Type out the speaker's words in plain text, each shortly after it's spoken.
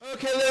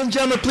Okay, ladies and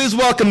gentlemen, please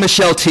welcome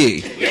Michelle T.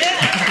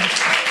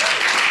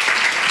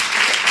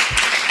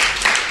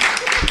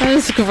 That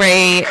was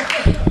great.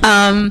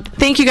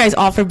 Thank you guys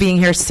all for being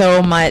here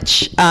so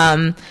much.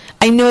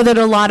 I know that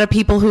a lot of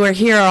people who are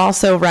here are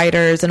also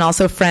writers and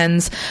also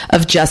friends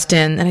of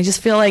Justin, and I just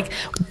feel like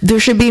there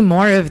should be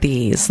more of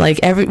these.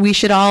 Like we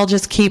should all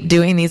just keep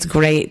doing these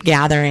great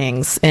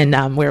gatherings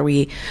and where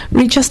we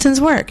read Justin's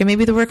work and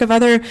maybe the work of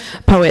other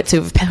poets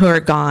who are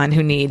gone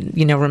who need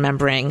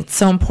remembering. It's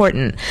so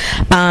important.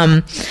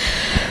 The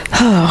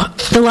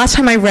last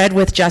time I read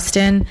with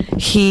Justin,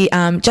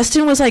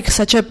 Justin was like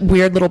such a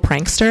weird little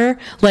prankster.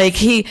 Like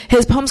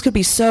his poems could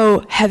be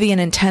so heavy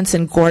and intense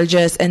and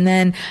gorgeous, and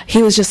then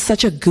he was just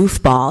such a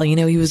goofball.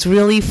 He was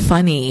really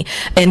funny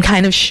and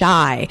kind of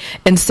shy,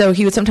 and so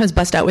he would sometimes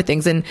bust out with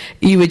things, and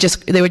they would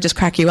just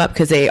crack you up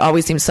because they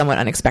always seemed somewhat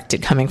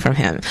unexpected coming from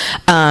him.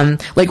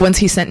 Like once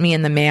he sent me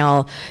in the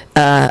mail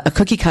a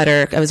cookie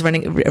cutter. I was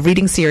running a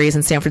reading series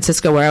in San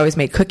Francisco where I always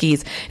made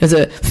cookies. It was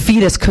a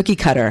fetus cookie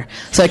cutter,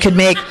 so I could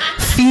make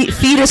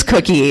fetus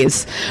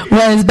cookies.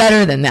 Was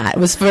better than that. It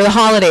was for the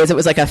holidays. It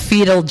was like a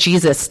fetal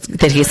Jesus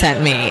that he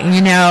sent me.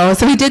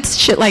 So he did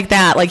shit like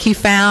that. Like he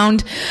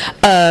found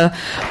a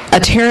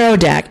tarot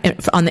deck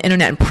on the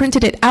internet and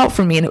printed it out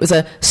for me, and it was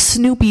a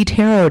Snoopy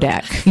tarot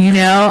deck.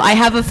 I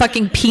have a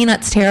fucking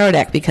Peanuts tarot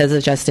deck because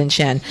of Justin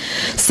Shin.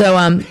 So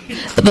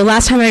the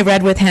last time I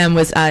read with him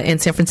was in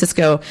San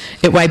Francisco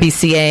at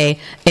YBCA,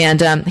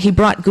 and he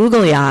brought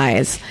googly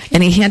eyes,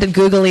 and he handed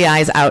googly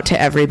eyes out to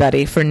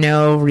everybody for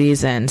no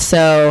reason.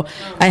 So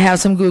I have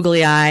some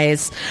googly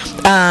eyes.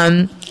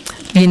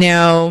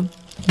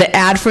 The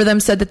ad for them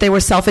said that they were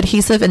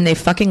self-adhesive, and they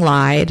fucking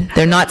lied.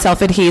 They're not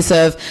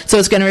self-adhesive, so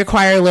it's going to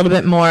require a little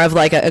bit more of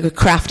like a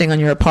crafting on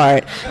your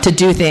part to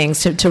do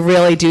things, to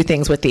really do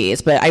things with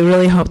these. But I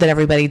really hope that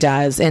everybody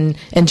does. In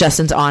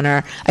Justin's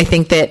honor, I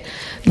think that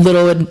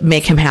little would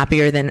make him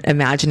happier than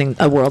imagining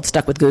a world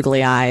stuck with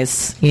googly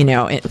eyes,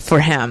 for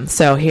him.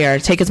 So here,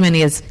 take as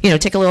many as,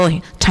 take a little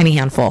tiny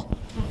handful.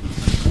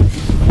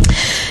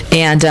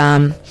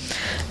 And,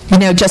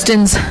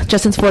 Justin's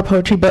 4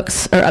 poetry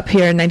books are up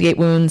here: 98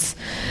 Wounds,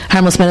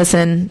 Harmless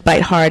Medicine,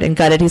 Bite Hard, and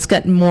Gutted. He's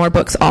got more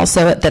books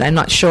also that I'm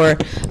not sure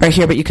are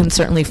here, but you can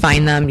certainly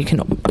find them. You can,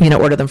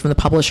 order them from the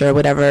publisher or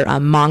whatever.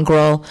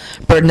 Mongrel,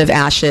 Burden of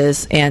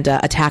Ashes, and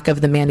Attack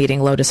of the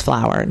Man-Eating Lotus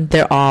Flower.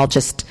 They're all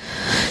just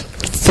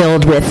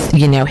filled with,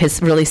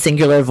 his really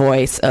singular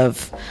voice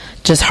of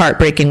just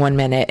heartbreaking one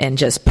minute and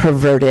just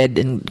perverted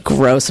and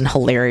gross and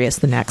hilarious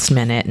the next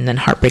minute, and then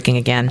heartbreaking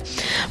again.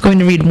 I'm going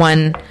to read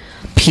one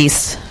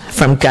piece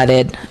from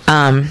Gutted,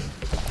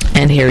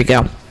 and here we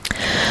go.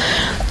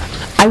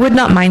 I would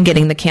not mind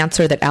getting the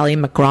cancer that Ally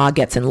McGraw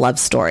gets in Love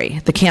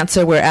Story, the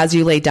cancer where as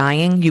you lay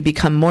dying, you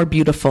become more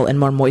beautiful and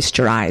more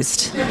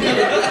moisturized.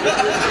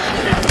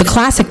 The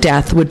classic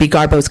death would be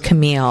Garbo's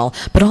Camille,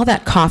 but all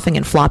that coughing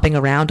and flopping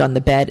around on the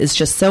bed is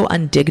just so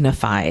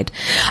undignified.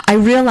 I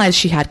realize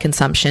she had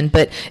consumption,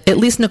 but at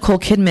least Nicole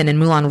Kidman in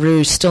Moulin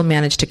Rouge still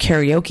managed to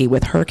karaoke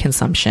with her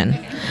consumption.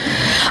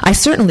 I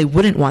certainly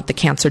wouldn't want the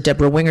cancer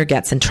Deborah Winger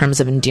gets in terms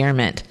of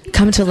endearment.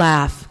 Come to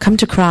laugh, come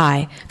to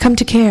cry, come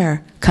to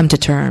care, come to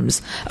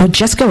terms. Oh,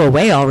 just go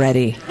away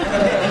already.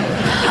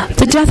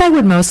 The death I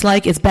would most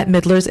like is Bette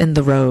Midler's in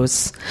The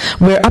Rose,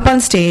 where up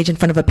on stage in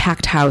front of a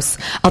packed house,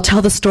 I'll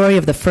tell the story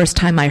of the first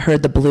time I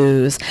heard the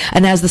blues,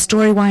 and as the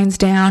story winds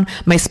down,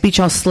 my speech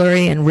all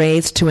slurry and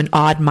raised to an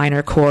odd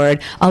minor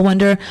chord, I'll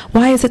wonder,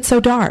 why is it so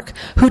dark?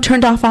 Who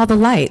turned off all the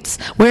lights?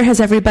 Where has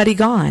everybody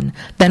gone?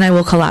 Then I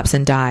will collapse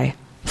and die.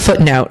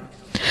 Footnote.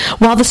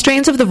 While the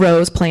strains of The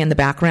Rose play in the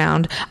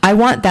background, I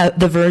want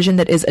the version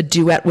that is a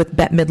duet with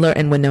Bette Midler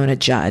and Winona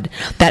Judd.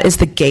 That is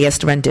the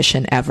gayest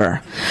rendition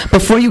ever.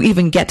 Before you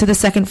even get to the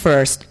second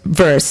verse,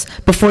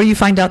 before you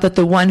find out that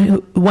the one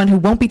who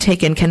won't be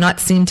taken cannot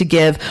seem to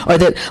give, or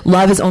that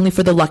love is only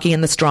for the lucky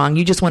and the strong,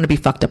 you just want to be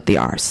fucked up the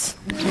arse.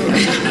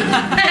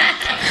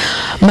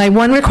 My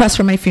one request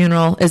for my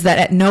funeral is that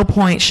at no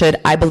point should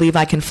I Believe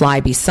I Can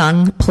Fly be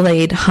sung,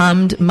 played,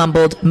 hummed,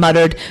 mumbled,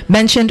 muttered,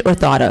 mentioned, or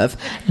thought of.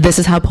 This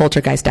is how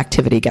poltergeist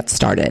activity gets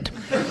started.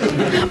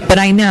 But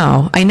I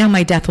know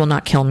my death will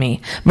not kill me.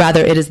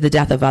 Rather, it is the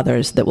death of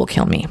others that will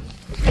kill me.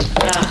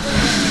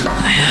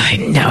 I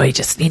know, he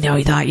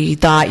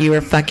thought you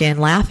were fucking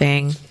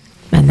laughing.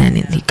 And then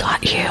he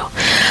got you.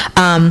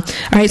 All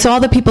right, so all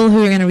the people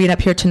who are going to read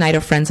up here tonight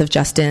are friends of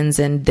Justin's,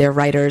 and they're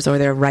writers or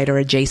they're writer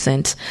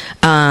adjacent.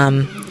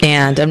 And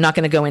I'm not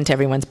going to go into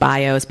everyone's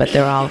bios, but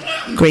they're all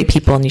great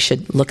people, and you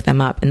should look them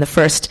up. And the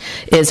first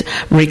is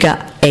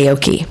Ryka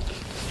Aoki.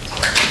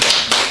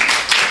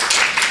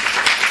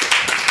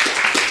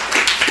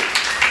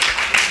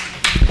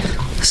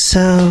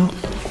 So,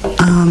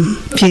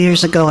 a few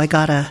years ago, I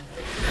got a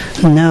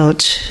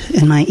note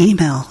in my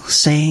email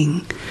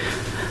saying,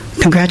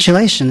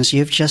 congratulations,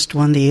 you've just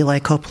won the Eli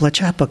Coppola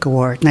Chapbook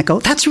Award. And I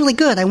go, that's really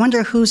good. I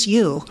wonder who's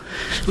you.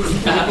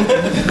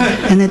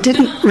 And it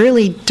didn't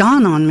really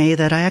dawn on me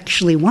that I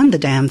actually won the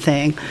damn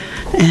thing.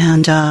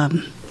 And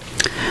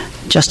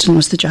Justin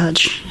was the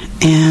judge.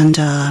 And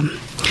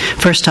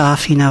first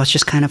off, it's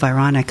just kind of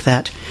ironic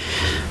that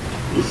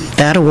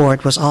that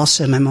award was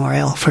also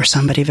memorial for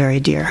somebody very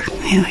dear,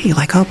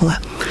 Eli Coppola.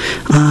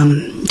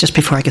 Just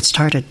before I get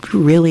started,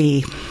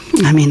 really,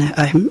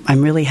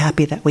 I'm really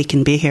happy that we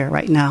can be here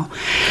right now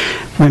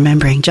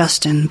remembering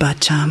Justin,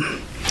 but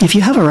if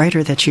you have a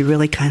writer that you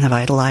really kind of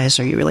idolize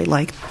or you really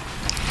like,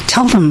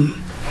 tell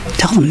them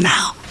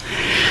now.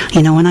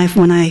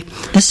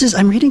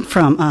 I'm reading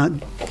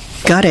from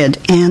Gutted,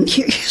 and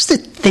here's the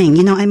thing,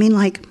 it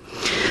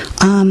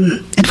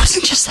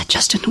wasn't just that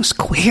Justin was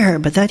queer,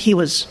 but that he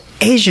was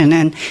Asian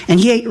and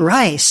he ate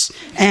rice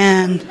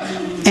and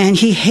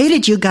he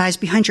hated you guys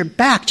behind your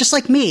back, just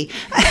like me.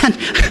 And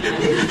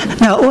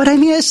no, what I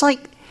mean is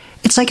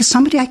it's like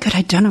somebody I could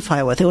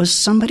identify with. It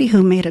was somebody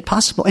who made it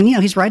possible. And,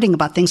 he's writing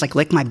about things like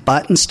lick my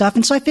butt and stuff.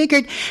 And so I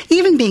figured,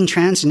 even being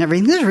trans and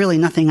everything, there's really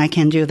nothing I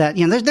can do that,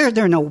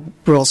 there are no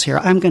rules here.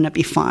 I'm going to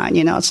be fine.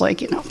 It's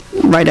like,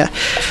 write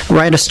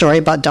a story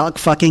about dog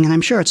fucking and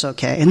I'm sure it's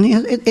okay. And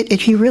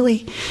he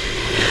really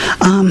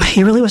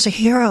was a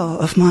hero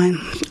of mine.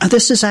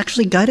 This is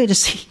actually Gutted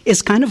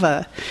is kind of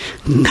a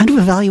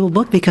valuable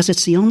book because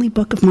it's the only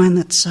book of mine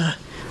that's,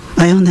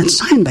 I own that's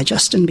signed by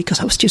Justin because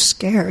I was too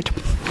scared.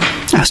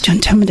 I was too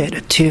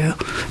intimidated to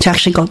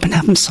actually go up and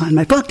have him sign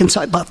my book, and so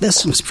I bought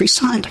this and it was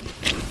pre-signed.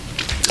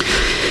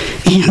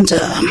 And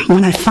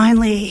when I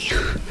finally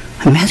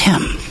met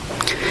him,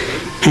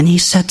 and he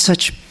said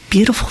such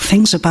beautiful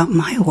things about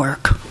my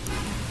work,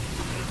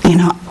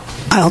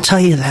 I'll tell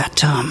you that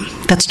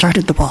that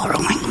started the ball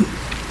rolling.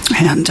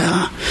 And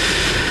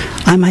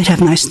I might have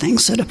nice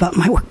things said about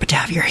my work, but to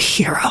have your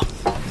hero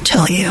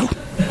tell you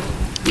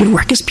your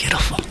work is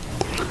beautiful,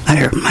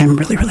 I'm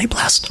really, really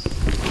blessed.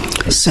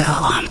 So,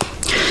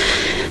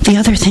 the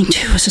other thing,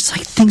 too, is it's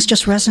like things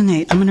just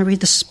resonate. I'm going to read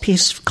this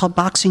piece called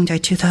Boxing Day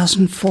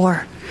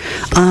 2004.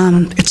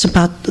 It's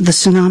about the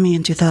tsunami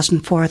in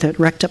 2004 that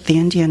wrecked up the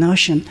Indian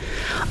Ocean.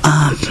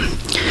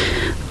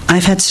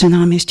 I've had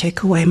tsunamis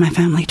take away my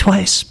family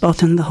twice,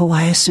 both in the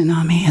Hawaii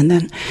tsunami and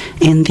then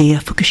in the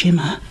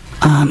Fukushima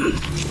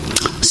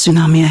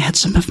tsunami. I had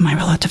some of my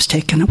relatives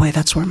taken away.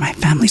 That's where my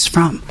family's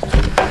from.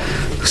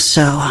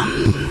 So,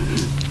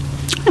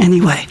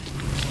 anyway,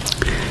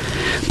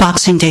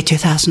 Boxing Day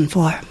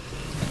 2004.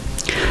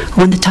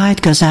 When the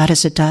tide goes out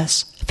as it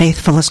does,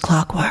 faithful as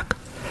clockwork,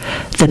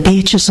 the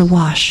beach is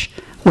awash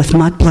with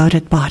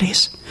mud-bloated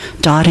bodies,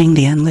 dotting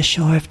the endless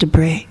shore of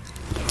debris.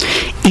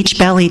 Each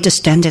belly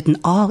distended and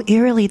all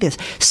eerily the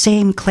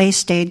same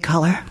clay-stained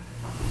color.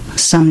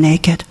 Some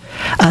naked,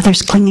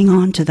 others clinging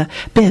on to the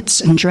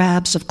bits and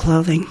drabs of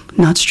clothing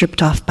not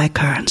stripped off by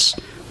currents,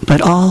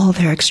 but all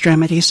their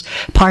extremities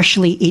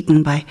partially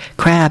eaten by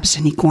crabs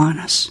and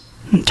iguanas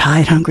and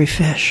tide-hungry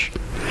fish,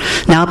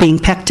 now being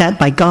pecked at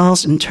by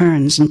gulls and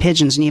terns and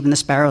pigeons, and even the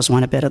sparrows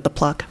want a bit of the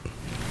pluck.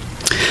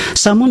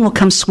 Someone will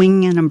come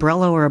swinging an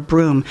umbrella or a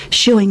broom,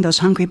 shooing those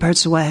hungry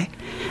birds away,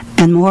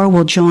 and more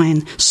will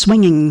join,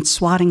 swinging and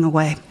swatting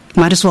away.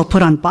 Might as well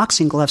put on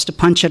boxing gloves to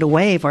punch at a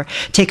wave or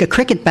take a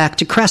cricket bat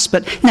to crest,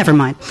 but never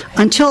mind.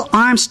 Until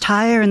arms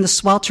tire in the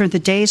swelter of the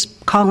day's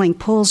calling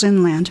pulls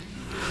inland,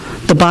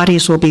 the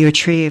bodies will be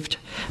retrieved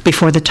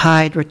before the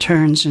tide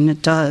returns, and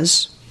it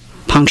does,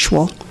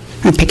 punctual,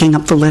 and picking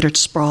up the littered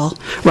sprawl,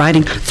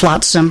 riding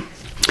flotsam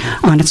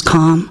on its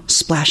calm,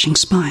 splashing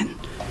spine,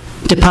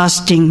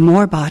 depositing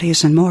more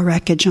bodies and more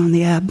wreckage on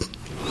the ebb.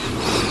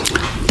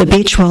 The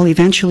beach will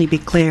eventually be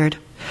cleared,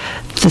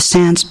 the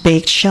sands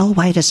baked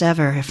shell-white as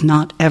ever, if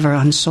not ever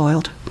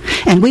unsoiled.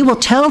 And we will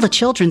tell the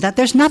children that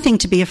there's nothing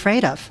to be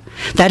afraid of,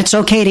 that it's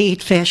okay to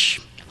eat fish,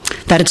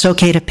 that it's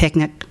okay to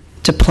picnic,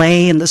 to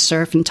play in the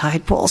surf and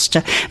tide pools,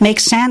 to make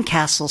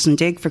sandcastles and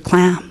dig for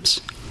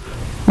clams.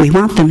 We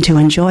want them to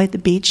enjoy the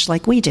beach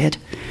like we did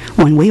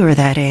when we were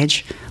that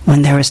age,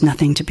 when there was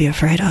nothing to be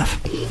afraid of.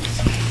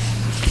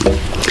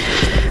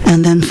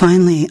 And then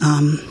finally,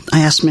 I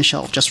asked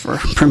Michelle just for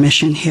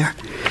permission here.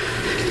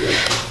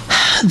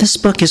 This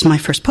book is my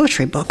first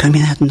poetry book. I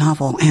had a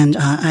novel, and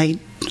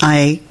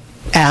I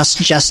asked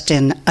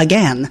Justin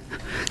again,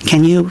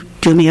 can you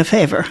do me a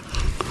favor?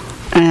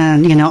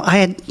 And, I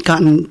had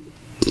gotten...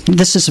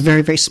 This is a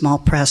very, very small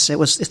press.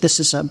 This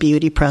is a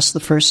beauty press, the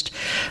first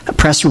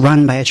press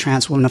run by a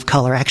trans woman of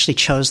color. I actually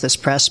chose this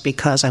press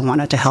because I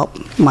wanted to help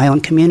my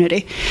own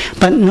community.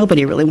 But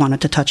nobody really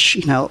wanted to touch,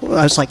 I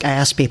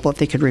asked people if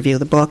they could review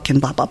the book and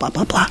blah, blah, blah,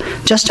 blah, blah.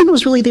 Justin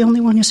was really the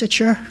only one who said,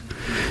 sure.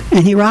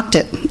 And he rocked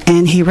it.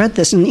 And he read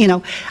this. And,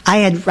 I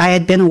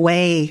had been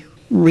away,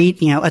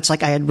 it's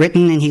like I had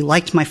written and he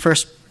liked my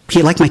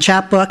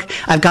chapbook.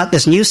 I've got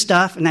this new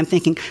stuff, and I'm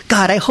thinking,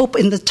 God, I hope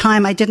in the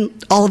time I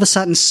didn't all of a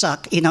sudden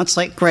suck. It's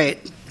like,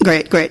 great.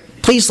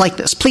 Please like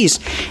this, please.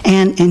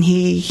 And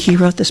he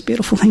wrote this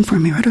beautiful thing for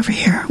me right over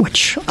here,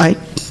 which I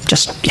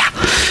just,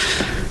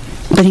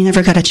 But he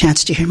never got a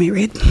chance to hear me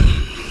read.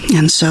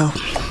 And so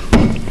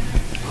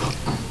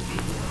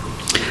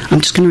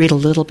I'm just going to read a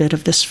little bit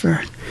of this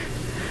for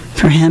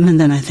him, and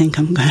then I think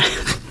I'm going to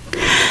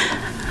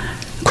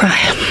cry.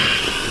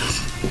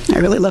 I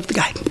really love the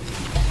guy.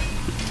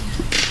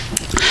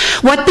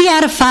 What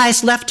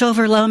beatifies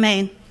leftover lo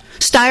mein?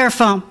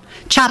 Styrofoam,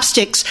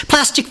 chopsticks,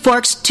 plastic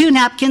forks, 2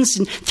 napkins,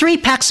 and 3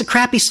 packs of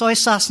crappy soy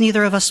sauce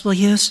neither of us will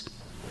use.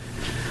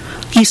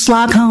 You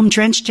slog home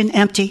drenched and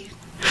empty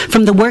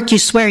from the work you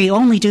swear you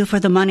only do for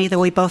the money, though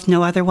we both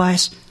know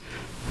otherwise.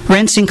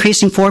 Rent's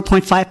increasing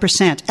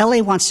 4.5%.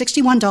 LA wants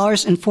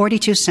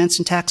 $61.42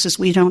 in taxes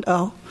we don't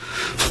owe.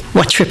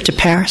 What trip to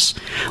Paris?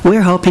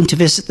 We're hoping to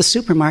visit the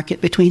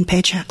supermarket between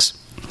paychecks.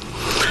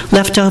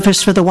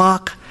 Leftovers for the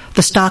wok,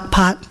 the stock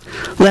pot,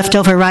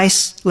 leftover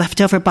rice,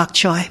 leftover bok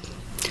choy.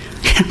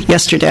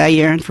 Yesterday I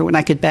yearned for when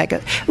I could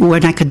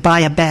buy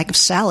a bag of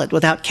salad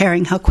without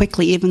caring how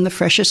quickly even the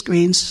freshest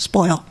greens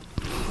spoil.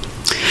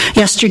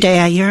 Yesterday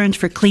I yearned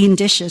for clean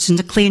dishes and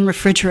a clean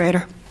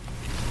refrigerator.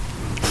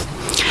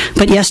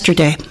 But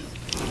yesterday,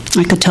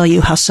 I could tell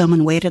you how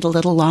someone waited a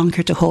little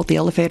longer to hold the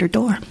elevator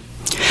door.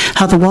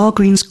 How the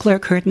Walgreens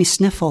clerk heard me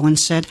sniffle and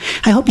said,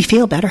 "I hope you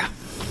feel better."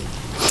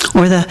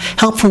 Or the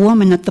helpful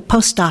woman at the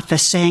post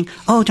office saying,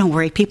 "Oh, don't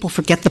worry, people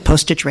forget the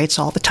postage rates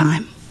all the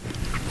time."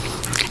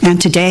 And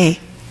today,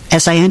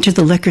 as I entered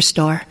the liquor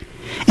store,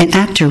 an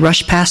actor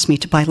rushed past me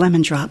to buy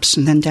lemon drops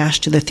and then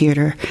dashed to the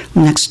theater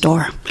next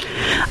door.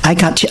 I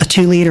got a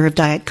 2-liter of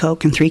Diet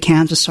Coke and 3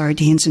 cans of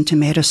sardines and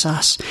tomato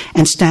sauce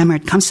and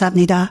stammered,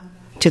 "Kamsahamnida,"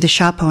 to the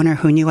shop owner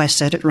who knew I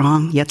said it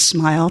wrong, yet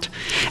smiled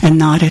and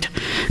nodded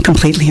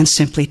completely and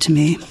simply to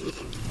me.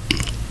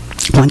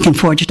 One can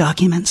forge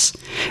documents,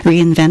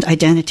 reinvent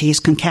identities,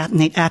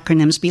 concatenate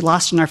acronyms, be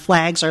lost in our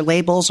flags, our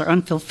labels, our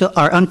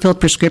unfilled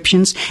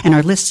prescriptions, and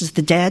our lists of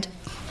the dead.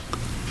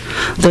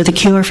 Though the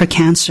cure for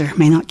cancer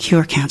may not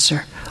cure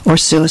cancer, or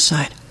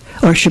suicide,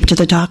 or a trip to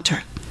the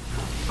doctor,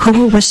 who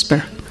will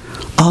whisper,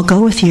 "I'll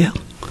go with you,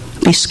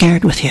 be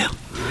scared with you,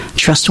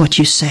 trust what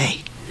you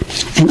say,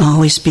 and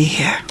always be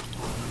here.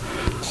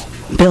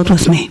 Build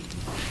with me,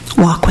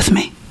 walk with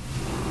me,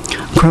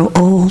 grow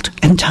old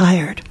and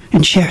tired,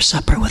 and share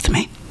supper with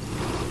me.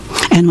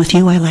 And with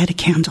you I light a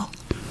candle,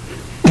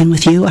 and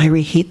with you I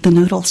reheat the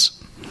noodles.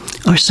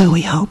 Or so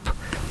we hope,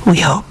 we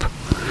hope.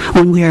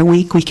 When we are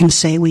weak, we can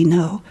say we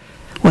know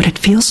what it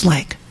feels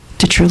like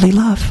to truly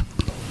love."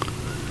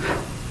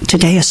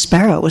 Today a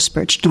sparrow was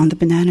perched on the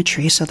banana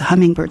tree, so the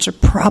hummingbirds are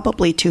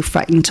probably too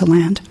frightened to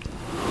land.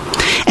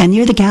 And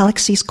near the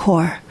galaxy's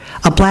core,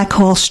 a black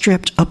hole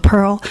stripped a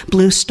pearl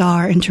blue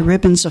star into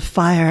ribbons of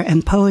fire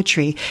and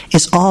poetry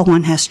is all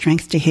one has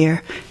strength to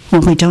hear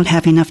when we don't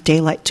have enough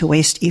daylight to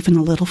waste even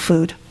a little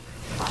food.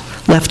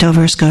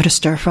 Leftovers go to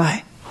stir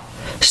fry.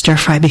 Stir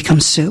fry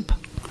becomes soup.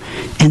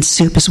 And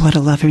soup is what a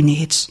lover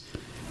needs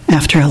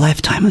after a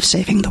lifetime of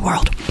saving the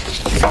world.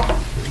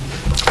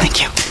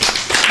 Thank you.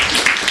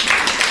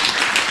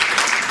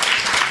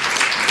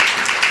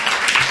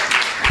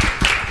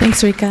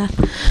 Thanks, Ryka.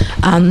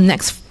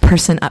 Next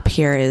person up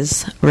here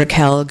is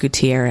Raquel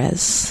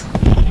Gutierrez.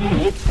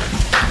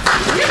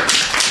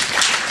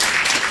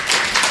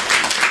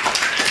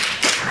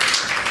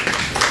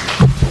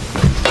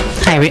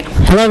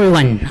 Hello,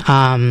 everyone.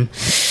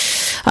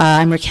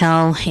 I'm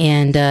Raquel,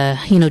 and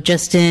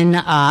Justin.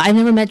 I've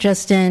never met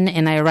Justin,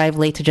 and I arrived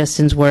late to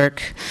Justin's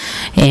work,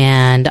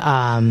 and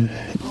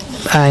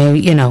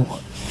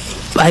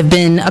I've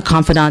been a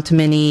confidant to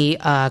many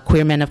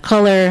queer men of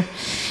color,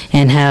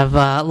 and have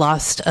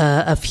lost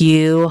a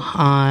few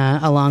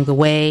along the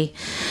way.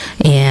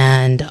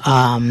 And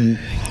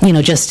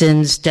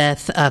Justin's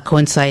death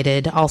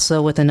coincided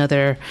also with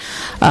another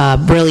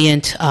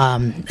brilliant,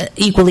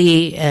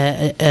 equally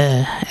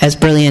as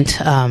brilliant,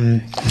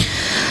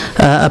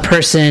 a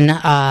person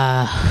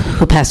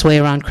who passed away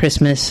around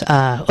Christmas,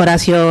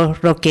 Horacio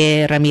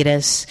Roque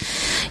Ramirez.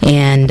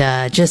 And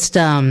just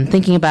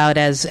thinking about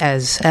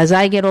as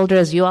I get older,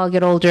 as you all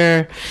get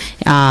older,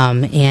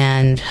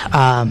 and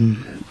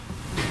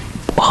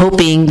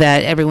hoping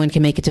that everyone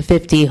can make it to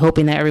 50,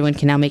 hoping that everyone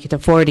can now make it to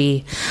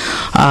 40.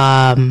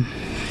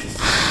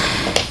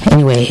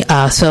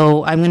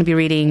 So I'm going to be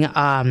reading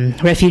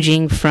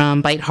Refuging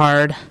from Bite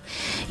Hard.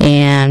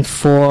 And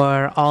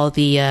for all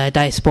the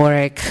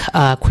diasporic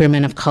queer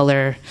men of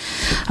color,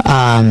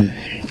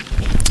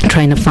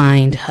 trying to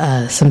find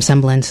some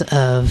semblance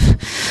of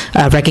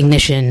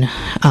recognition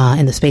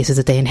in the spaces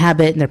that they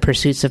inhabit, and their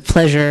pursuits of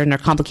pleasure, and their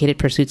complicated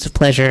pursuits of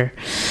pleasure.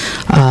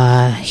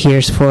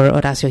 Here's for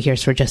Horacio,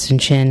 here's for Justin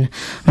Chin.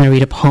 I'm going to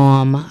read a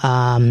poem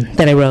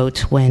that I wrote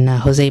when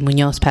Jose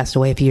Munoz passed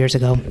away a few years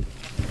ago.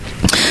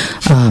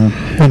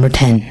 Number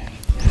 10.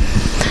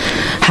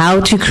 How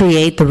to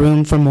create the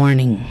room for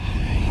mourning,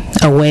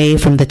 away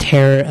from the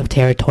terror of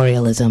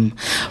territorialism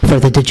for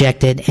the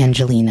dejected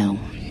Angelino.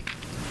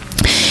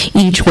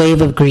 Each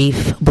wave of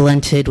grief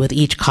blunted with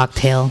each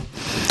cocktail.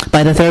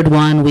 By the third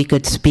one, we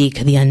could speak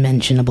the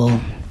unmentionable.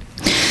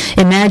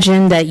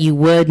 Imagine that you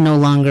would no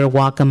longer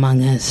walk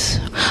among us.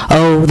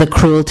 Oh, the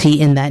cruelty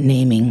in that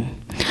naming.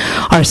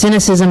 Our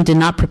cynicism did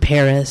not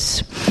prepare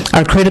us.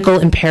 Our critical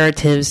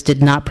imperatives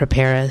did not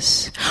prepare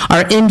us.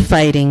 Our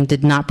infighting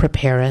did not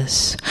prepare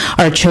us.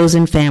 Our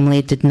chosen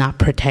family did not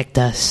protect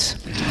us.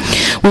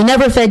 We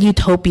never fed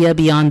utopia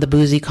beyond the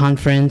boozy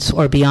conference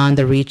or beyond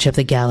the reach of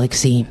the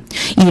galaxy.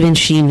 Even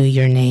she knew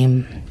your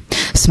name.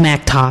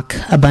 Smack talk,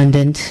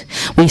 abundant.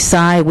 We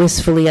sigh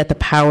wistfully at the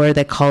power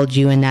that called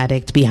you an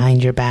addict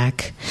behind your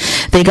back.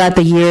 They got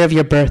the year of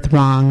your birth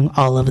wrong,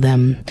 all of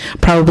them.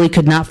 Probably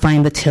could not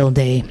find the tilde,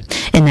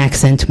 an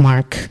accent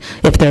mark,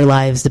 if their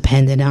lives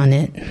depended on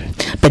it.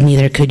 But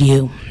neither could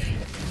you.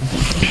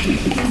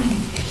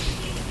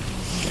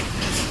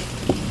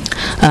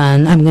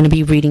 I'm going to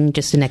be reading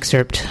just an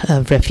excerpt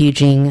of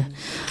Refuging.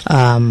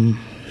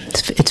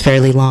 It's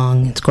fairly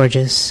long. It's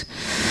gorgeous.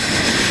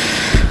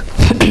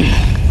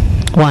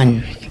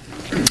 1.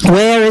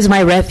 Where is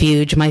my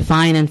refuge, my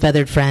fine and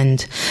feathered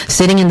friend,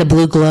 sitting in the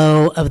blue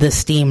glow of the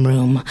steam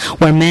room,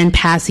 where men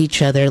pass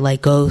each other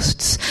like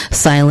ghosts,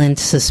 silent,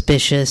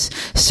 suspicious,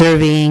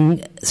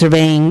 surveying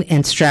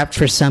and strapped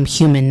for some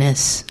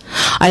humanness?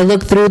 I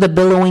look through the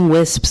billowing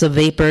wisps of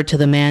vapor to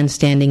the man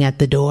standing at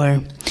the door.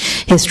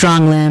 His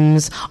strong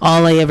limbs,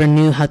 all I ever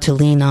knew how to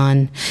lean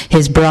on.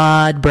 His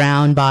broad,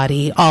 brown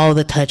body, all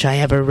the touch I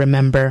ever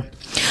remember.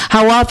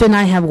 How often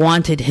I have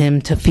wanted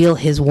him to feel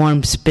his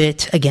warm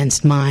spit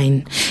against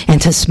mine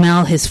and to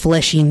smell his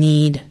fleshy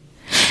need.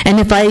 And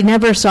if I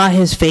never saw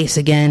his face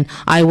again,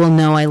 I will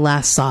know I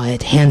last saw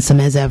it, handsome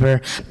as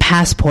ever,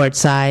 passport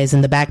size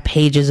in the back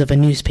pages of a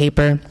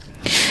newspaper.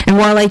 And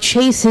while I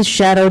chase his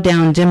shadow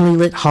down dimly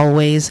lit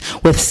hallways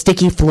with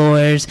sticky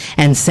floors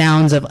and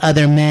sounds of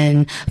other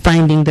men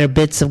finding their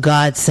bits of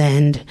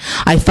godsend,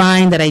 I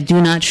find that I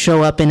do not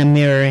show up in a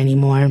mirror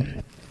anymore.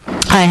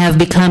 I have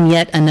become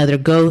yet another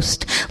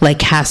ghost, like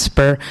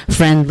Casper,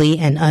 friendly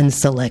and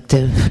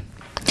unselective.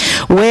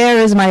 Where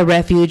is my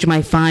refuge,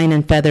 my fine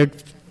and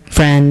feathered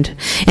friend?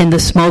 In the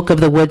smoke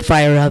of the wood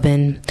fire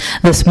oven,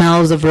 the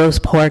smells of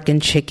roast pork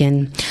and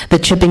chicken, the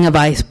chipping of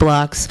ice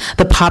blocks,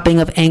 the popping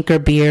of Anchor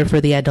beer for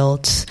the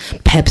adults,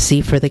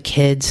 Pepsi for the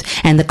kids,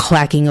 and the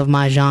clacking of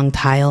mahjong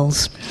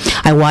tiles.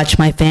 I watch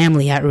my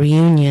family at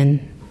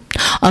reunion.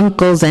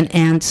 Uncles and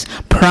aunts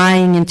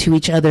prying into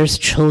each other's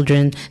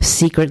children,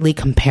 secretly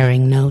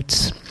comparing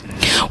notes.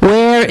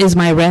 Where is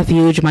my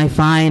refuge, my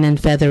fine and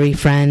feathery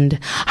friend,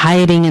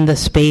 hiding in the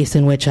space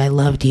in which I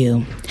loved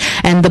you,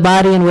 and the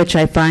body in which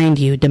I find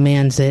you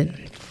demands it?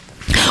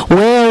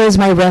 Where is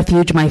my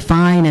refuge, my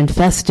fine and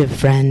festive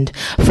friend,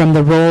 from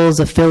the roles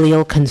of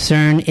filial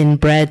concern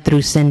inbred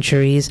through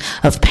centuries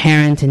of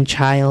parent and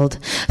child,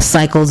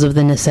 cycles of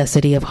the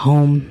necessity of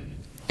home?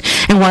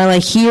 And while I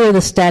hear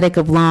the static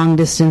of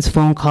long-distance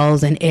phone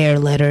calls and air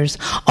letters,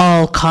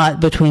 all caught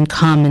between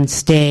come and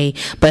stay,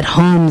 but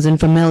homes and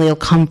familial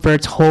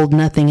comforts hold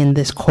nothing in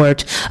this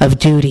court of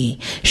duty,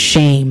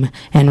 shame,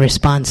 and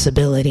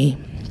responsibility.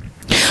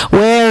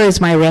 Where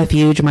is my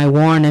refuge, my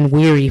worn and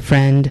weary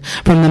friend,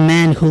 from the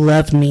men who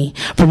loved me,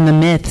 from the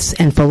myths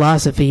and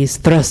philosophies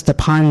thrust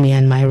upon me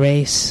and my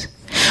race?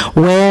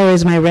 Where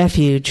is my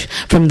refuge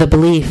from the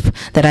belief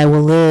that I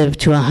will live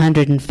to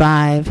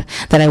 105,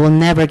 that I will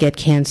never get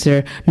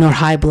cancer, nor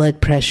high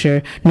blood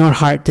pressure, nor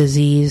heart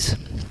disease?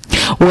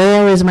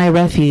 Where is my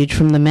refuge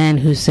from the men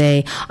who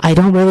say, I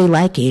don't really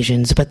like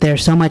Asians, but they're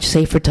so much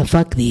safer to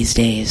fuck these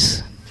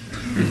days?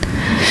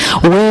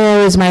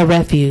 Where is my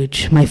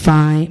refuge, my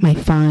fine,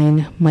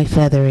 my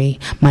feathery,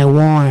 my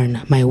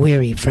worn, my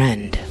weary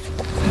friend?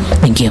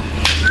 Thank you.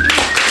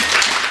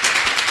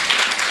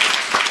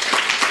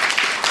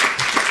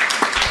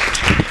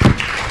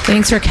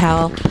 Thanks,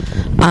 Raquel.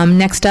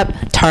 Next up,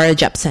 Tara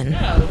Jepsen.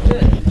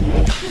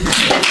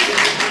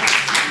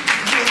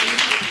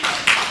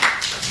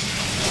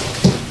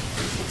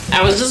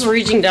 I was just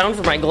reaching down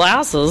for my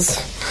glasses.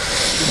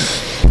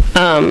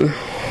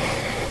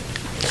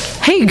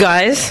 Hey,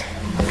 guys.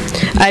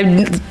 I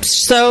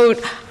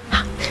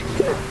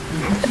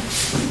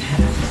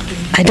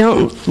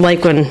don't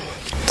like when...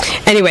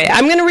 Anyway,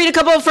 I'm going to read a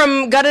couple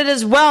from Gutted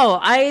as well.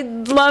 I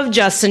love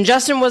Justin.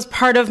 Justin was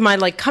part of my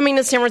coming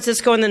to San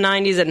Francisco in the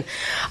 90s and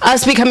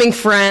us becoming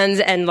friends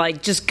and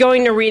just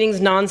going to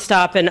readings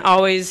nonstop and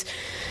always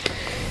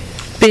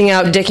being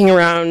out dicking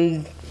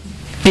around,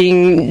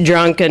 being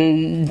drunk,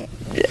 and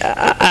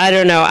I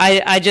don't know.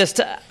 I just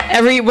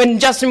when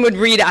Justin would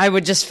read, I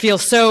would just feel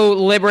so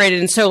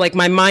liberated and so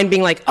my mind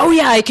being oh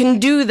yeah, I can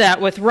do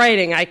that with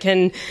writing. I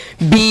can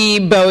be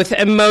both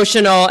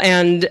emotional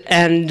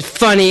and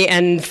funny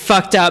and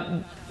fucked up.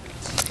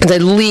 And I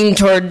lean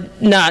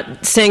toward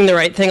not saying the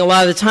right thing a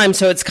lot of the time,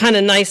 so it's kind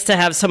of nice to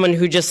have someone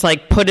who just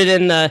put it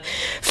in the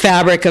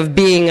fabric of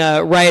being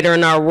a writer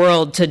in our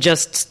world to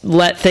just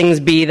let things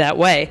be that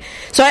way.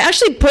 So I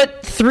actually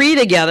put 3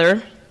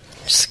 together.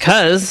 Just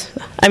because.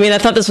 I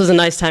thought this was a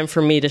nice time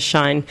for me to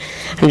shine.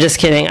 I'm just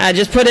kidding. I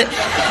just put these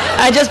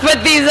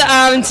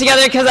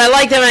together because I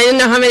liked them. I didn't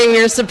know how many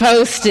we were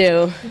supposed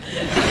to.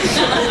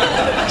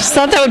 Just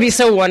thought that would be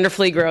so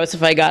wonderfully gross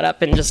if I got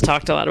up and just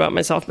talked a lot about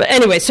myself. But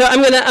anyway, so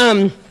I'm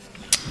going to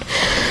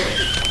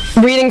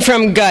reading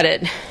from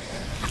Gutted.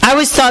 I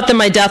always thought that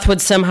my death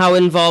would somehow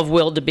involve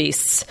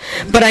wildebeests,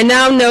 but I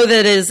now know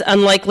that it is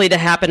unlikely to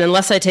happen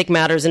unless I take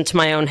matters into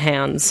my own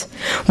hands.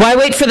 Why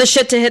wait for the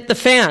shit to hit the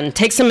fan?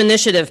 Take some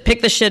initiative,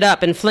 pick the shit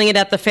up, and fling it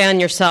at the fan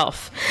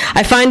yourself.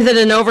 I find that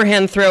an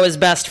overhand throw is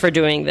best for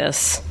doing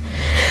this.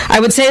 I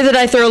would say that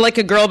I throw like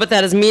a girl, but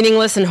that is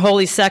meaningless and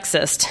wholly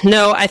sexist.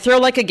 No, I throw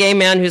like a gay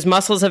man whose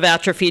muscles have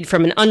atrophied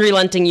from an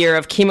unrelenting year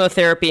of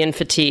chemotherapy and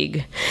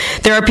fatigue.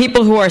 There are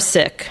people who are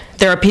sick.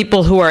 There are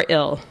people who are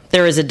ill.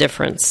 There is a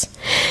difference.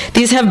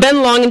 These have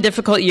been long and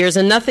difficult years,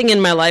 and nothing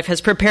in my life has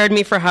prepared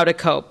me for how to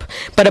cope.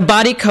 But a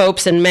body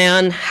copes, and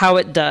man, how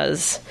it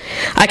does.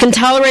 I can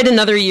tolerate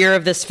another year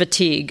of this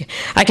fatigue.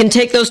 I can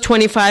take those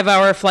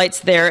 25-hour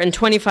flights there and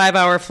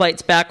 25-hour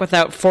flights back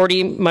without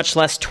 40, much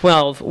less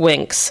 12,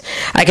 winks.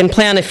 I can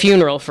plan a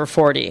funeral for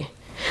 40.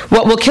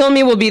 What will kill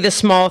me will be the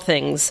small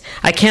things.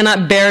 I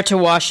cannot bear to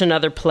wash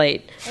another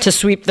plate, to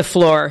sweep the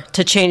floor,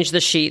 to change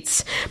the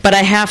sheets. But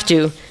I have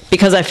to,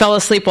 because I fell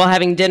asleep while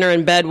having dinner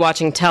in bed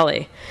watching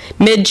telly.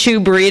 Mid-chew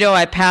burrito,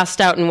 I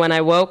passed out, and when I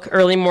woke,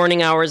 early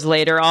morning hours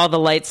later, all the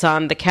lights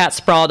on, the cat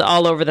sprawled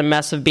all over the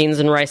mess of beans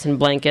and rice and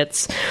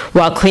blankets.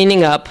 While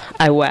cleaning up,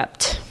 I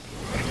wept.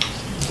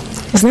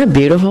 Isn't that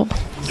beautiful?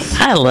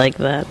 I like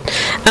that.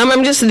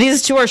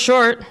 These two are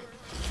short.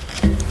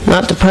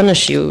 Not to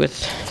punish you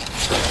with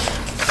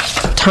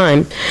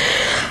time.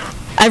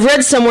 I've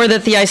read somewhere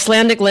that the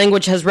Icelandic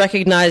language has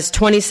recognized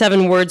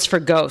 27 words for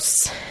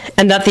ghosts,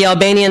 and that the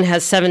Albanian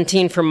has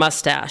 17 for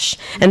mustache,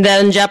 and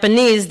that in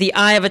Japanese, the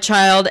eye of a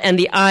child and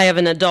the eye of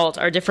an adult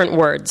are different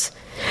words.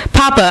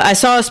 Papa, I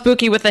saw a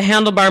spooky with a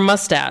handlebar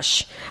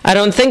mustache. I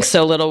don't think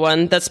so, little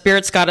one. That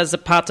spirit's got a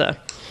zapata.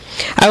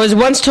 I was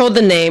once told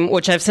the name,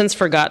 which I've since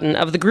forgotten,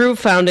 of the groove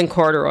found in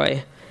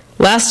corduroy.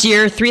 Last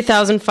year,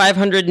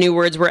 3,500 new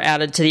words were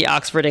added to the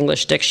Oxford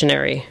English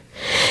Dictionary.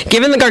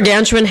 Given the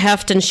gargantuan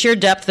heft and sheer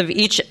depth of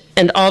each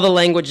and all the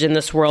language in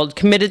this world,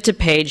 committed to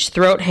page,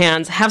 throat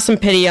hands, have some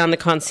pity on the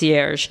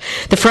concierge,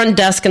 the front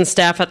desk and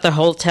staff at the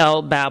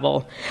hotel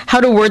babble.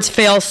 How do words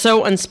fail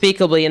so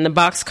unspeakably in the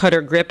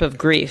box-cutter grip of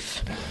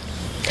grief?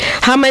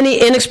 How many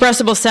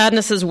inexpressible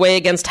sadnesses weigh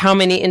against how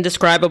many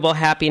indescribable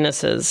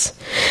happinesses?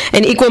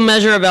 An equal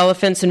measure of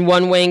elephants in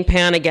one weighing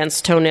pan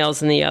against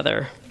toenails in the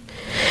other.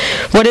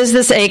 What is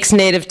this ache's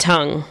native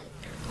tongue?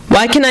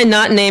 Why can I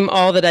not name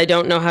all that I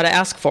don't know how to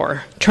ask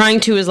for?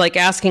 Trying to is like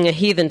asking a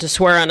heathen to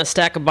swear on a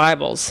stack of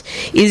Bibles.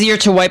 Easier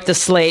to wipe the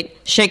slate,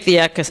 shake the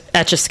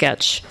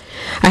etch-a-sketch.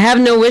 I have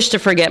no wish to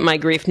forget my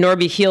grief, nor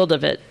be healed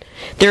of it.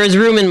 There is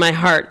room in my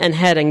heart and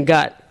head and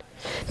gut.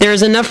 There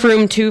is enough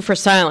room, too, for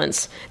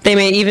silence. There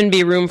may even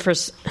be room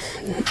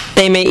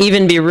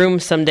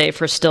someday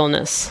for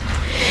stillness.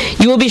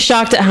 You will be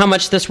shocked at how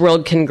much this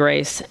world can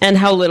grace, and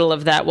how little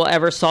of that will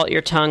ever salt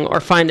your tongue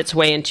or find its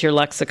way into your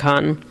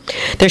lexicon.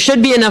 There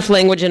should be enough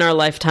language in our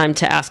lifetime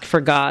to ask for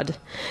God.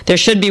 There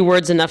should be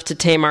words enough to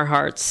tame our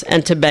hearts,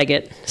 and to beg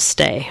it,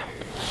 stay.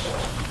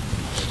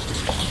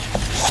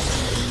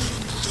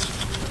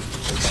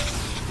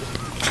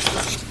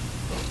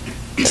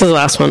 This is the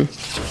last one.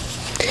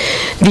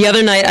 The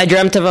other night, I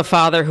dreamt of a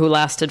father who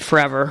lasted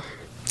forever.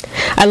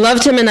 I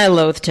loved him and I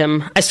loathed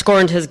him. I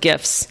scorned his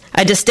gifts.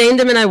 I disdained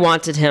him and I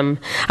wanted him.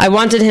 I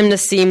wanted him to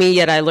see me,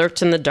 yet I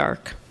lurked in the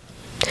dark.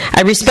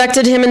 I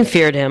respected him and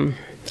feared him.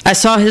 I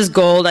saw his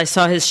gold, I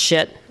saw his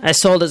shit. I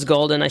sold his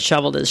gold and I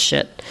shoveled his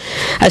shit.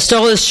 I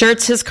stole his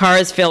shirts, his car,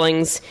 his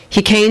fillings.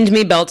 He caned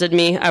me, belted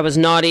me. I was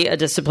naughty, a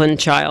disciplined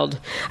child.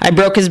 I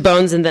broke his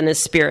bones and then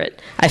his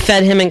spirit. I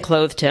fed him and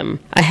clothed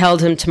him. I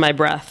held him to my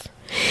breath.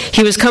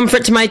 He was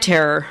comfort to my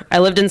terror. I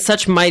lived in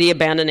such mighty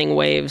abandoning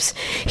waves.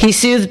 He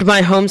soothed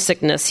my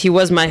homesickness. He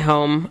was my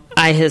home,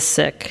 I his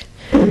sick.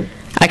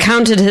 I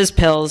counted his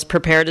pills,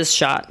 prepared his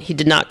shot. He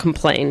did not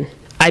complain.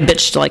 I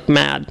bitched like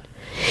mad.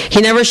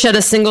 He never shed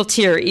a single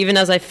tear, even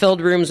as I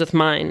filled rooms with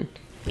mine.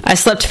 I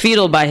slept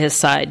fetal by his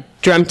side,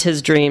 dreamt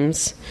his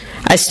dreams.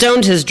 I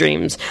stoned his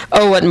dreams.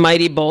 Oh, what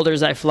mighty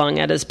boulders I flung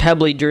at his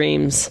pebbly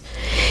dreams.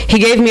 He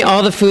gave me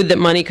all the food that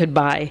money could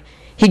buy.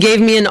 He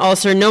gave me an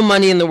ulcer no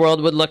money in the world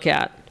would look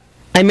at.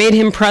 I made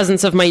him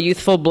presents of my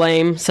youthful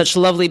blame, such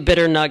lovely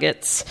bitter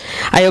nuggets.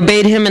 I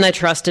obeyed him and I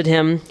trusted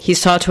him. He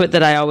saw to it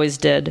that I always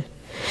did.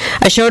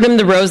 I showed him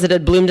the rose that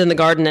had bloomed in the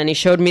garden, and he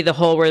showed me the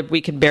hole where we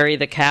could bury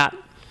the cat.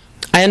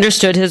 I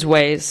understood his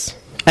ways.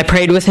 I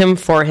prayed with him,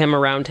 for him,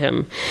 around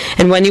him.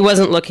 And when he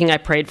wasn't looking, I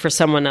prayed for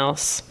someone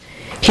else.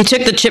 He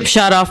took the chip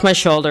shot off my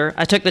shoulder.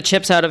 I took the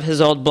chips out of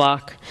his old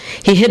block.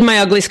 He hid my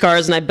ugly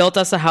scars, and I built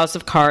us a house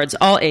of cards,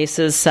 all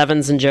aces,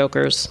 sevens, and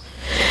jokers.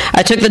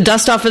 I took the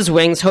dust off his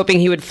wings, hoping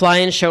he would fly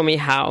and show me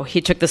how.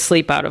 He took the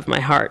sleep out of my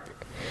heart.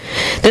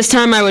 This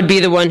time I would be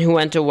the one who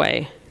went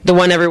away, the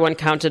one everyone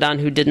counted on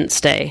who didn't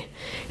stay.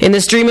 In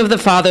this dream of the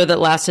father that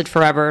lasted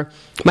forever,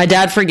 my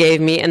dad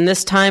forgave me, and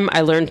this time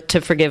I learned to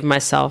forgive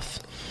myself.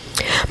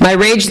 My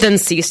rage then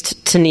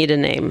ceased to need a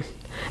name.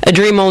 A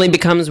dream only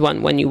becomes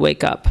one when you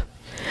wake up.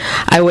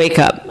 I wake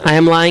up. I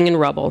am lying in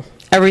rubble.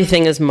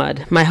 Everything is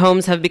mud. My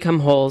homes have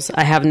become holes.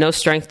 I have no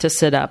strength to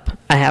sit up.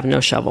 I have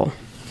no shovel.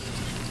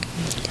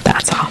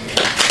 That's all.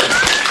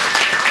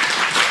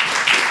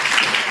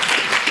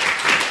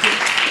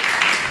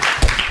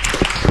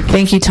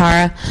 Thank you,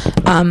 Tara.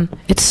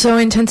 It's so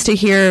intense to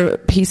hear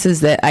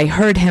pieces that I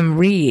heard him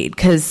read,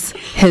 because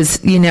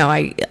his,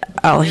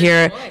 I'll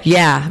hear,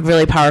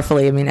 really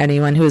powerfully. I mean,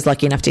 anyone who is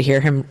lucky enough to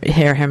hear him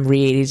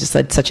read, he just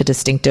had such a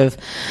distinctive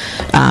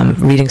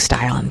reading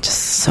style and just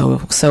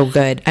so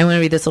good. I want to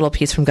read this little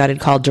piece from Gutted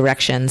called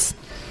Directions.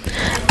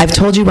 I've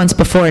told you once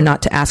before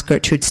not to ask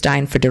Gertrude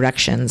Stein for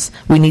directions.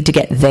 We need to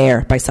get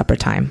there by supper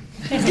time.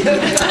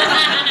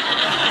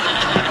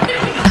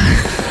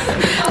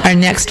 Our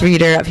next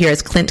reader up here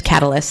is Clint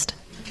Catalyst.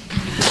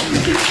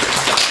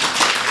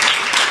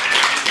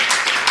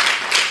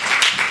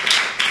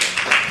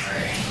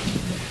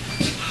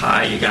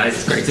 Hi, you guys.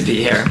 It's great to be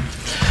here.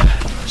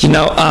 You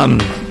know,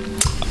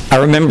 I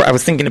remember I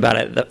was thinking about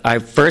it. I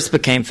first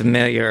became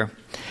familiar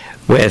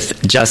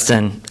with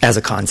Justin as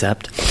a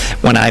concept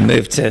when I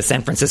moved to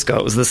San Francisco.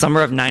 It was the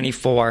summer of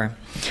 '94,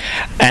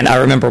 and I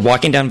remember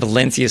walking down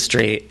Valencia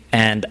Street,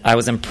 and I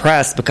was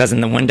impressed because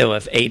in the window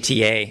of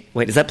ATA,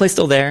 wait, is that place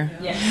still there?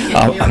 Yeah.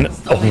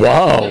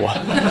 Whoa.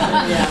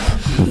 Yeah.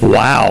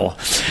 Wow.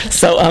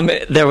 So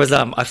there was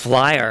a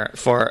flyer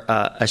for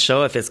a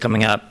show of his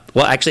coming up.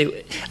 Well,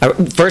 actually,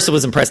 first I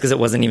was impressed because it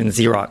wasn't even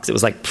Xerox. It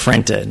was like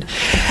printed.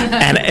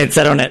 And it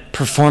said on it,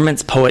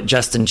 performance poet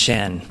Justin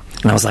Chin.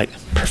 And I was like,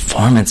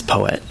 performance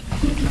poet?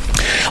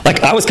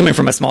 Like, I was coming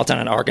from a small town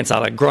in Arkansas,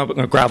 like, grew up on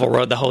a gravel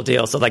road, the whole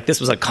deal. So, like, this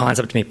was a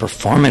concept to me,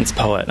 performance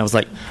poet. And I was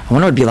like, I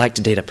wonder what it'd be like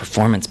to date a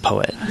performance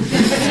poet.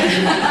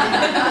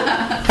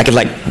 I could,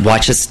 like,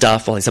 watch his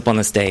stuff while he's up on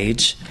the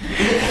stage.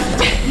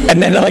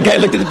 And then, like, I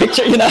looked at the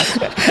picture, you know.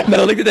 And then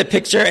I looked at the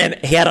picture, and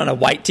he had on a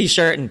white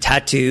T-shirt and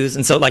tattoos.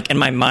 And so, like, in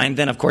my mind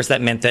then, of course,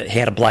 that meant that he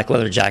had a black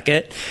leather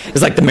jacket. It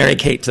was like the Mary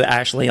Kate to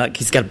Ashley. Like,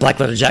 he's got a black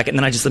leather jacket. And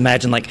then I just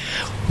imagined, like,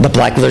 the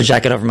black leather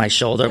jacket over my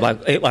shoulder while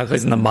I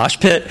was in the mosh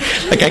pit.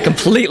 Like, I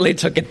completely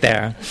took it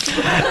there.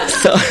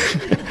 So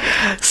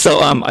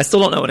I still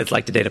don't know what it's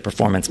like to date a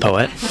performance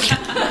poet.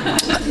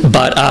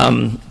 But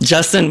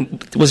Justin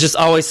was just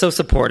always so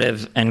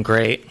supportive and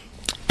great.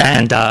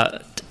 And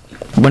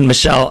when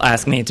Michelle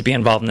asked me to be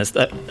involved in this,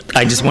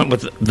 I just went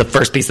with the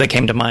first piece that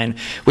came to mind,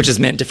 which has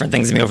meant different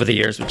things to me over the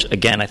years, which,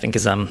 again, I think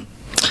is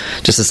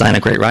just a sign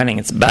of great writing.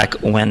 It's back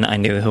when I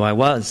knew who I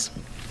was.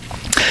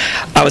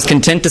 I was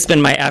content to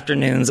spend my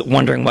afternoons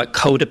wondering what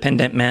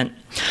codependent meant,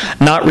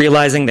 not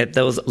realizing that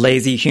those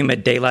lazy,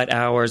 humid daylight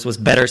hours was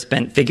better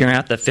spent figuring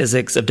out the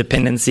physics of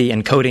dependency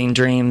and coding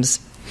dreams.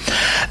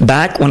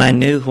 Back when I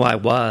knew who I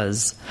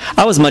was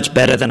much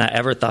better than I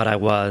ever thought I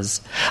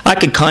was. I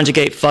could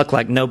conjugate fuck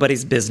like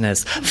nobody's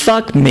business.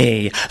 Fuck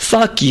me.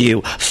 Fuck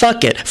you.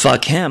 Fuck it.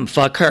 Fuck him.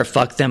 Fuck her.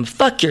 Fuck them.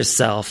 Fuck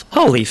yourself.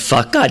 Holy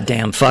fuck.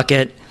 Goddamn fuck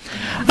it.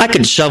 I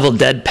could shovel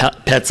dead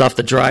pets off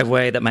the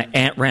driveway that my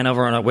aunt ran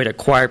over on our way to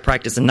choir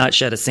practice and not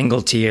shed a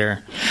single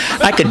tear.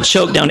 I could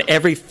choke down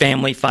every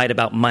family fight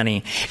about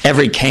money,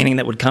 every caning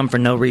that would come for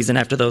no reason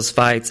after those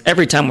fights,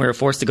 every time we were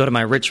forced to go to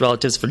my rich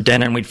relatives for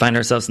dinner and we'd find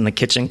ourselves in the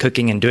kitchen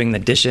cooking and doing the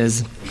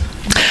dishes.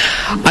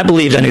 I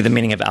believed I knew the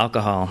meaning of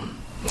alcohol.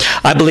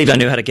 I believed I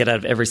knew how to get out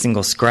of every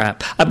single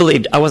scrap. I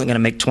believed I wasn't going to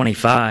make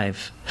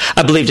 25.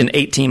 I believed in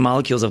 18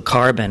 molecules of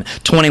carbon,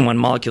 21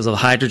 molecules of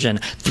hydrogen,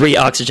 3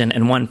 oxygen,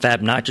 and 1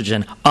 fab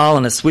nitrogen, all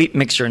in a sweet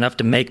mixture enough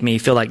to make me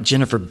feel like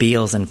Jennifer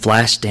Beals in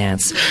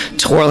Flashdance,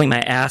 twirling my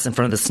ass in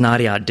front of the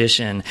snotty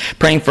audition,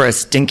 praying for a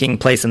stinking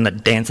place in the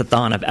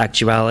dance-a-thon of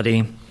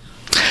actuality.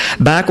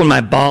 Back when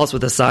my balls were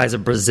the size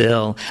of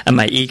Brazil, and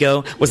my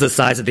ego was the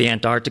size of the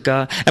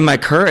Antarctica, and my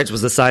courage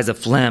was the size of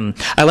phlegm,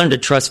 I learned to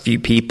trust few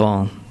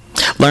people.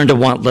 Learn to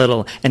want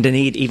little and to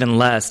need even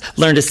less.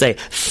 Learn to say,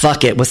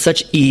 fuck it, with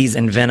such ease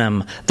and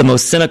venom. The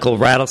most cynical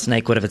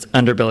rattlesnake would have its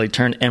underbelly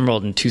turned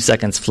emerald in 2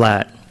 seconds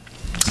flat.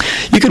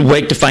 You could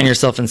wake to find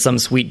yourself in some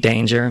sweet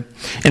danger,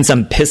 in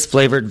some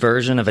piss-flavored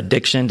version of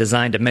addiction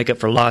designed to make up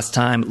for lost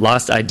time,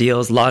 lost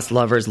ideals, lost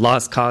lovers,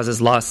 lost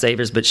causes, lost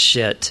savers, but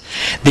shit.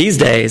 These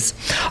days,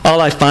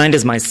 all I find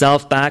is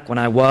myself back when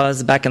I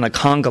was, back in the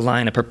conga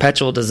line of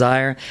perpetual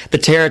desire, the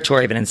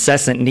territory of an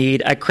incessant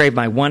need. I crave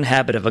my one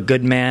habit of a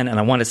good man, and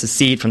I want to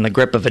secede from the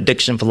grip of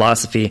addiction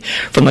philosophy,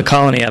 from the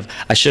colony of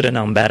I should have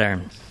known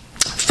better.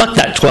 Fuck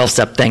that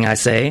 12-step thing, I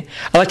say.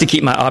 I like to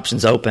keep my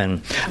options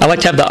open. I like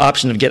to have the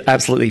option of get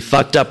absolutely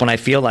fucked up when I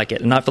feel like it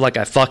and not feel like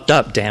I fucked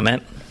up, damn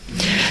it.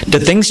 Do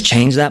things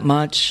change that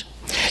much?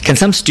 Can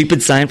some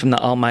stupid sign from the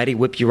Almighty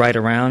whip you right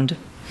around?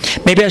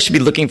 Maybe I should be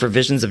looking for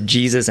visions of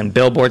Jesus and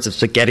billboards of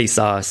spaghetti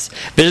sauce,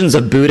 visions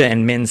of Buddha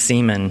and men's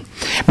semen.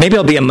 Maybe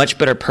I'll be a much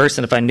better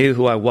person if I knew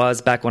who I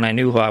was back when I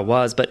knew who I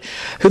was, but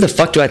who the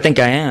fuck do I think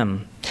I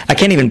am? I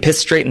can't even piss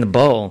straight in the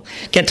bowl.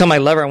 Can't tell my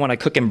lover I want to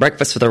cook him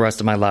breakfast for the rest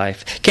of my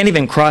life. Can't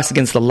even cross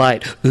against the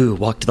light. Ooh,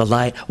 walk to the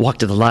light, walk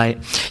to the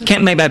light.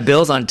 Can't make my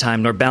bills on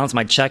time nor balance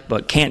my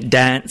checkbook. Can't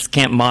dance,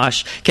 can't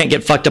mosh, can't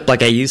get fucked up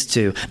like I used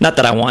to. Not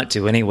that I want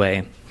to,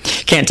 anyway.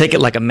 Can't take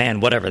it like a man,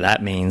 whatever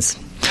that means.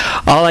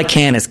 All I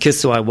can is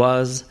kiss who I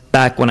was,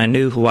 back when I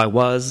knew who I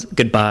was,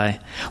 goodbye.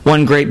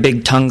 One great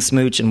big tongue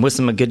smooch and wish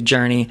him a good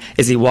journey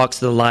as he walks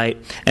to the light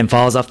and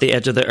falls off the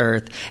edge of the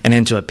earth and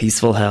into a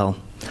peaceful hell.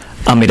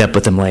 I'll meet up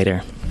with him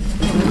later.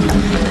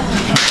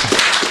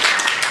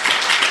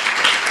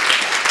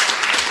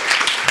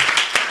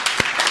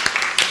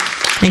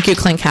 Thank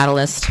you, Clint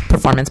Catalyst,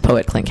 performance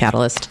poet Clint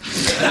Catalyst.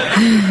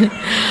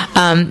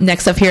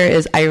 Next up here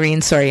is Irene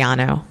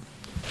Soriano.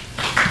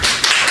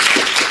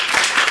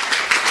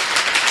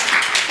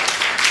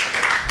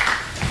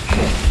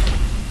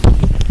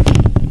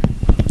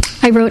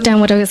 I wrote down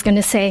what I was going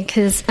to say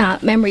because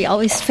memory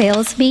always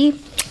fails me.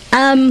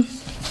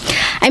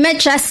 I met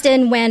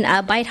Justin when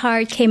Bite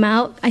Hard came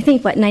out, I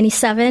think,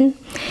 97?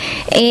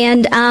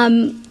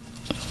 And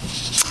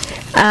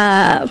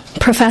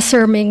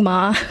Professor Ming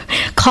Ma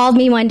called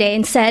me one day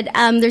and said,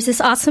 there's this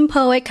awesome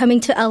poet coming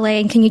to LA,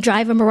 and can you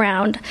drive him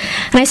around?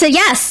 And I said,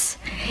 yes.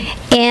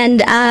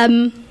 And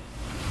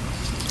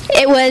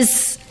it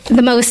was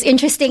the most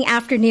interesting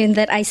afternoon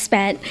that I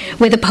spent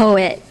with a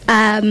poet.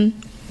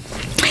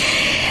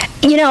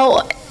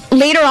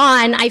 Later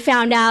on, I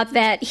found out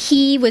that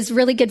he was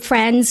really good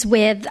friends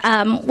with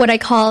what I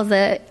call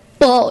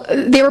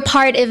they were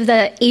part of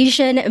the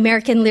Asian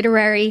American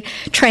Literary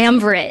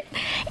Triumvirate,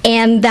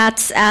 and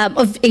that's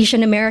of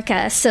Asian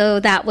America.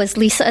 So that was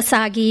Lisa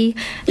Asagi,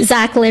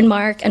 Zach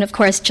Lindmark, and of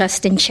course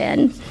Justin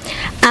Chin.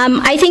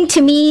 I think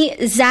to me,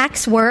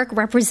 Zach's work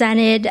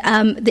represented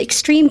the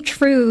extreme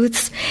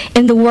truths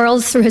in the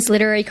world through his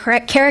literary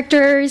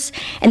characters,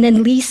 and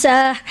then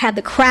Lisa had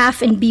the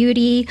craft and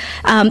beauty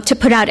to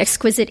put out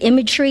exquisite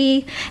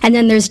imagery, and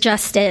then there's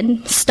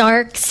Justin,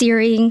 stark,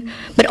 searing,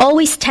 but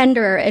always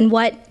tender in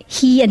what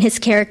he and his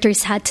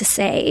characters had to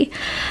say.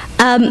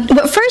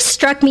 What first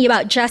struck me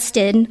about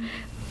Justin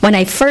when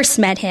I first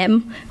met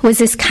him was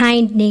his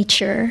kind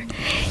nature,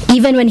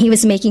 even when he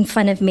was making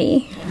fun of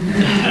me.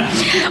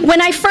 When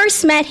I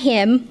first met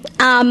him,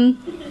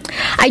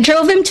 I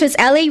drove him to his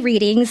LA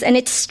readings, and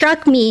it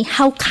struck me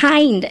how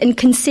kind and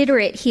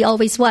considerate he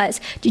always was.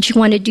 Did you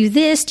want to do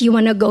this? Do you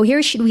want to go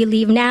here? Should we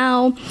leave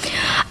now?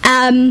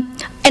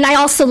 And I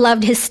also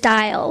loved his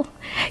style.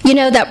 You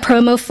know, that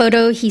promo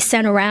photo he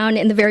sent around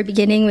in the very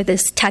beginning with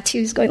his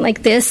tattoos going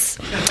like this?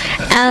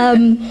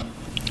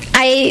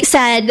 I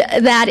said,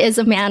 that is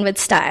a man with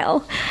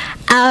style.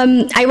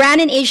 I ran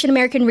an Asian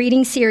American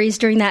reading series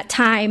during that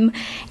time,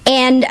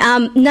 and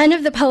none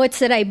of the poets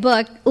that I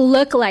booked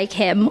looked like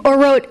him or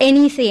wrote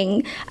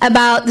anything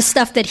about the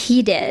stuff that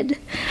he did.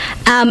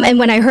 And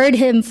when I heard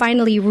him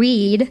finally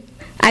read,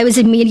 I was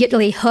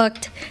immediately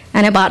hooked,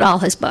 and I bought all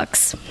his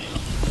books.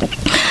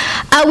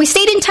 We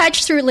stayed in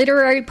touch through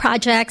literary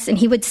projects, and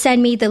he would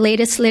send me the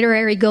latest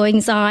literary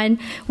goings-on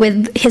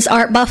with his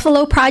Art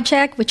Buffalo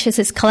project, which is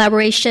his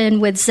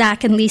collaboration with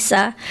Zach and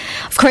Lisa.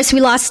 Of course,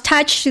 we lost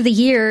touch through the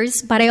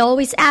years, but I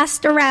always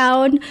asked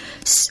around,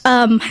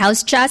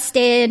 how's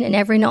Justin? And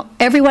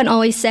everyone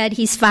always said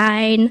he's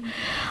fine.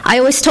 I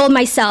always told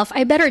myself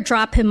I better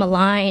drop him a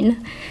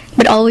line,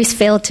 but always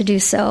failed to do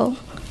so.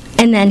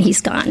 And then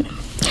he's gone.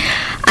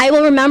 I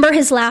will remember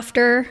his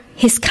laughter,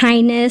 his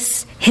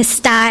kindness, his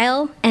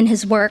style, and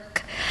his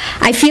work.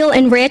 I feel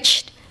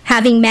enriched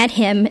having met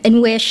him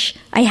and wish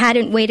I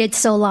hadn't waited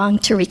so long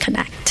to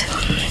reconnect.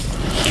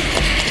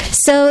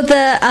 So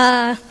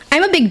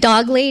I'm a big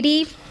dog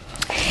lady,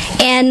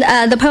 and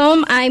the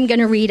poem I'm going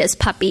to read is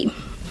Puppy.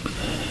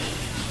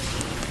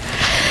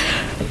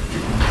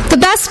 The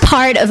best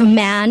part of a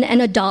man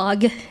and a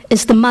dog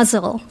is the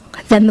muzzle,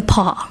 then the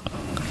paw.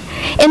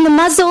 In the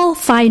muzzle,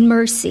 find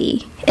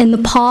mercy. In the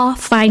paw,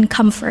 find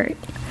comfort.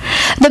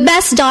 The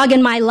best dog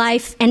in my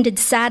life ended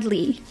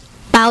sadly.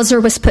 Bowser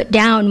was put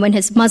down when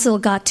his muzzle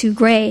got too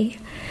gray,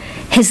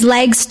 his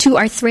legs too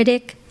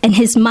arthritic, and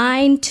his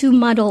mind too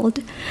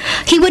muddled.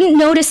 He wouldn't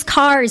notice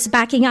cars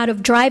backing out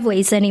of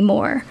driveways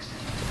anymore.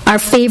 Our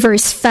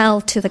favors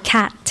fell to the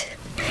cat.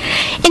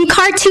 In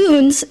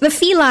cartoons, the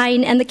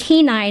feline and the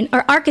canine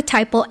are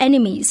archetypal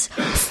enemies,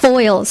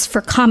 foils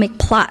for comic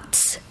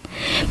plots.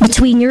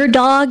 Between your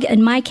dog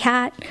and my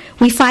cat,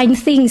 we find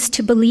things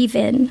to believe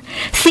in,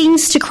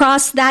 things to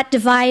cross that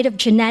divide of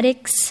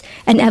genetics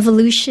and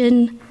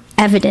evolution,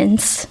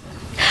 evidence.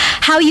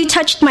 How you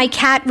touched my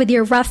cat with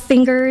your rough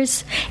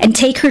fingers and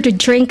take her to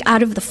drink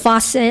out of the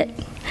faucet.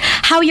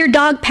 How your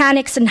dog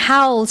panics and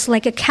howls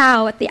like a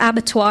cow at the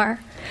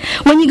abattoir.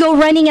 When you go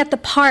running at the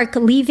park,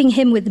 leaving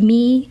him with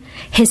me,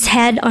 his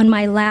head on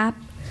my lap.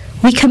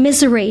 We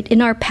commiserate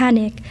in our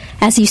panic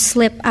as you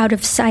slip out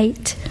of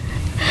sight.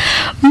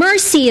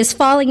 Mercy is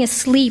falling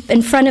asleep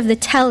in front of the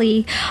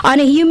telly on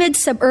a humid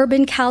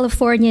suburban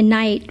California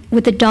night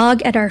with the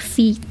dog at our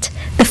feet,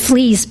 the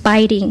fleas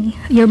biting,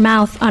 your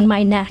mouth on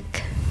my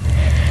neck.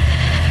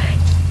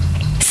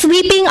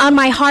 Sleeping on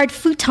my hard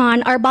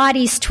futon, our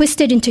bodies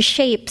twisted into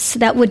shapes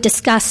that would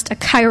disgust a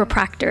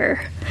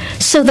chiropractor,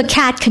 so the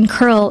cat can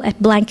curl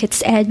at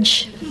blanket's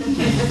edge.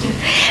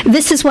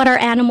 This is what our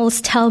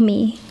animals tell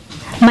me.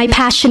 My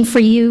passion for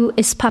you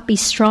is puppy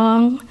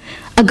strong,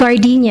 a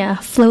gardenia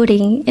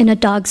floating in a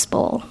dog's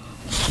bowl.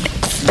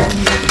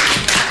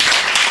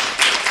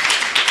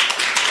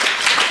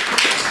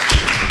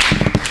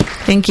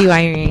 Thank you,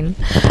 Irene.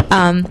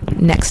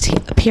 Next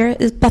up here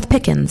is Beth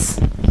Pickens.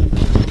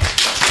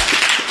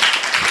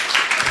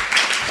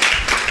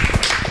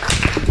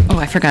 Oh,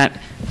 I forgot.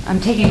 I'm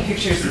taking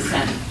pictures to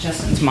send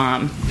Justin's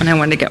mom, and I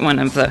wanted to get one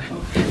of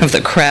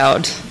the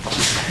crowd.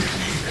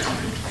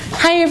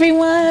 Hi,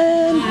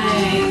 everyone.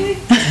 Hi.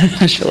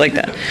 I should like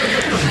that.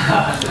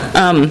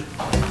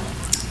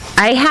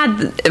 I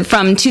had,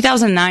 from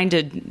 2009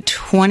 to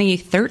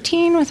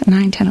 2013, was it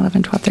 9, 10,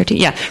 11, 12, 13?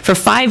 Yeah, for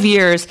 5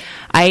 years,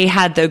 I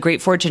had the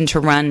great fortune to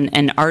run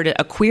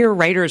a queer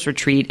writers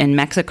retreat in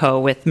Mexico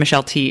with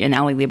Michelle T. and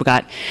Ali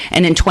Liebegott.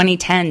 And in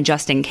 2010,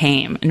 Justin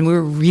came, and we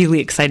were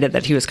really excited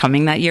that he was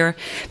coming that year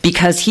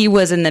because he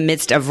was in the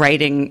midst of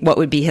writing what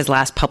would be his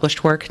last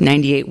published work,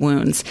 98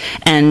 Wounds.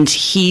 And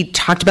he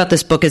talked about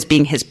this book as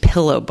being his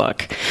pillow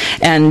book.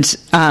 And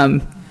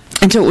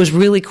so it was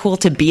really cool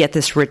to be at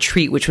this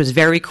retreat, which was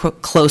very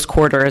close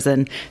quarters.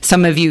 And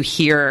some of you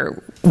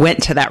here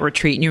went to that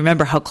retreat, and you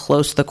remember how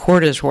close the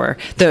quarters were.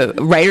 The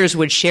writers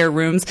would share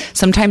rooms.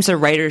 Sometimes the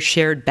writers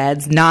shared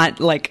beds, not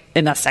like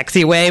in a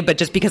sexy way, but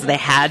just because they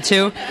had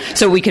to,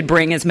 so we could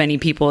bring as many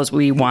people as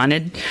we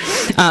wanted.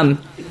 And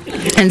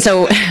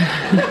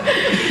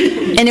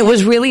it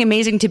was really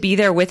amazing to be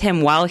there with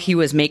him while he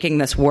was making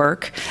this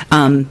work.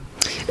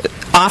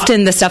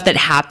 Often the stuff that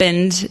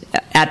happened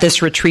at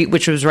this retreat,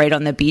 which was right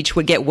on the beach,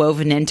 would get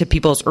woven into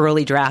people's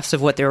early drafts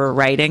of what they were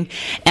writing.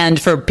 And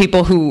for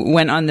people who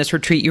went on this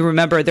retreat, you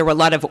remember there were a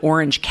lot of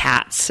orange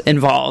cats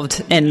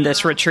involved in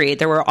this retreat.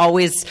 There were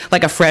always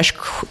like a fresh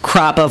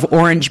crop of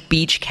orange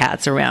beach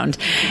cats around.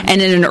 And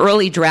in an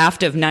early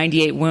draft of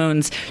 98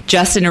 Wounds,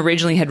 Justin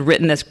originally had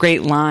written this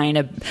great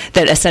line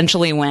that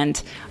essentially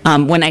went,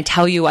 when I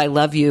tell you I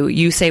love you,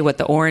 you say what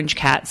the orange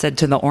cat said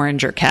to the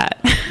oranger cat.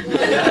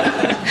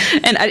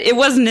 And it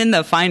wasn't in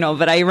the final,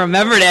 but I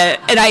remembered it,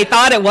 and I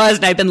thought it was,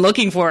 and I've been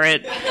looking for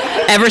it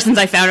ever since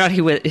I found out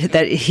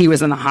that he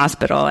was in the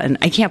hospital, and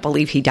I can't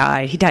believe he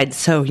died. He died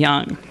so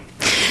young.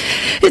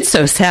 It's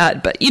so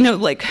sad, but,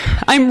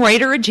 I'm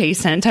writer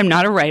adjacent. I'm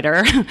not a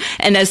writer,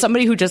 and as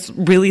somebody who just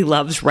really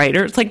loves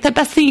writers, the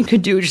best thing you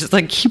could do is just,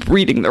 keep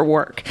reading their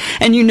work.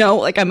 And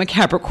I'm a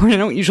Capricorn. I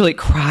don't usually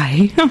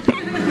cry.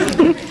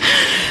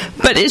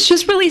 But it's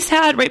just really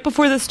sad. Right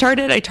before this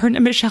started, I turned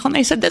to Michelle and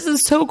I said, this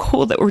is so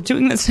cool that we're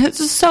doing this.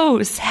 It's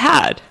so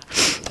sad.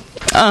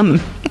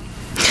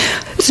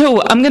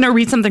 So I'm going to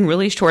read something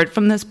really short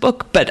from this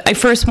book, but I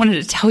first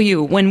wanted to tell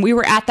you, when we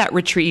were at that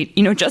retreat,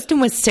 Justin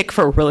was sick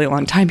for a really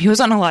long time. He was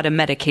on a lot of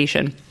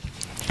medication.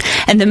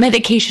 And the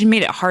medication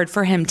made it hard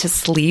for him to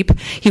sleep.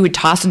 He would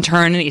toss and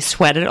turn and he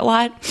sweated a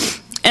lot.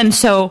 And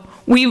so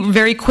we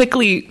very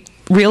quickly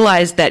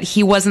realized that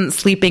he wasn't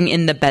sleeping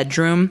in the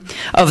bedroom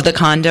of the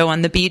condo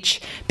on the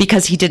beach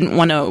because he didn't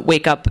want to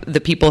wake up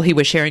the people he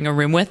was sharing a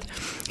room with.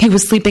 He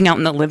was sleeping out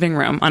in the living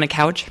room on a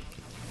couch,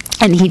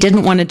 and he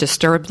didn't want to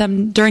disturb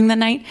them during the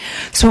night.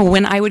 So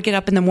when I would get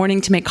up in the morning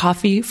to make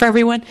coffee for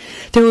everyone,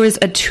 there was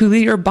a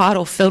 2-liter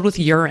bottle filled with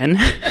urine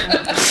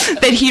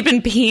that he'd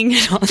been peeing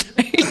in all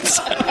night.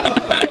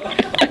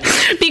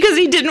 Because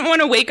he didn't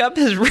want to wake up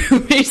his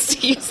roommates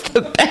to use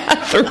the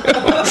bathroom.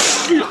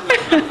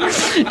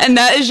 And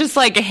that is just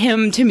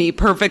him to me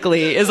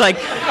perfectly. Is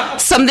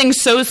something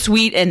so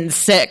sweet and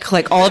sick,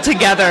 all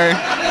together.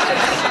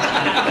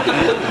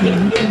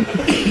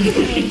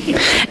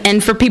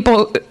 And for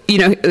people,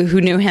 who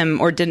knew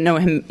him or didn't know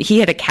him, he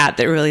had a cat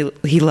that really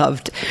he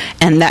loved.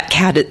 And that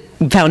cat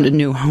found a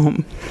new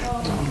home.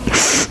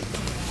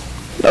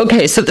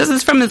 Okay, so this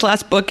is from his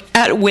last book,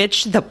 at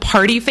which the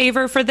party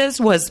favor for this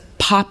was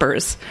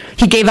poppers.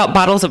 He gave out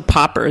bottles of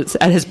poppers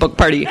at his book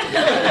party.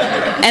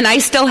 And I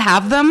still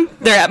have them.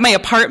 They're at my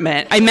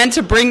apartment. I meant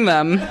to bring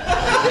them.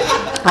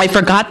 I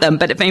forgot them,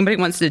 but if anybody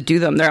wants to do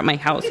them, they're at my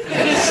house.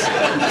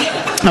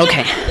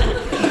 Okay.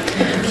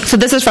 So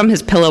this is from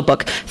his pillow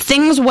book.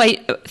 Things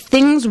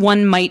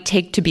one might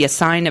take to be a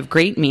sign of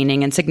great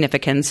meaning and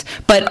significance,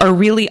 but are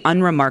really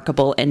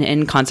unremarkable and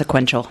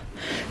inconsequential.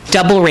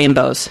 Double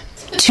rainbows.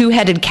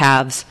 2-headed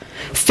calves,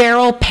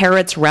 feral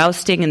parrots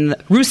roosting in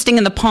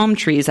the palm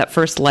trees at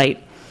first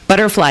light,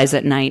 butterflies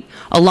at night,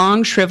 a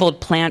long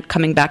shriveled plant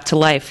coming back to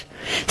life,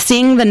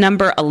 seeing the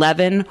number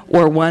 11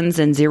 or ones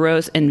and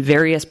zeros in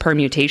various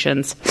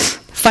permutations,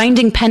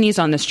 finding pennies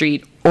on the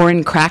street or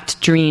in cracked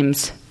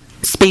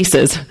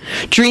spaces,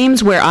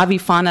 dreams where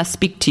avifauna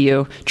speak to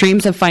you,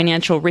 dreams of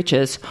financial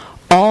riches,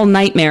 all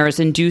nightmares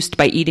induced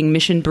by eating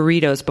mission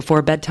burritos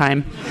before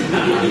bedtime,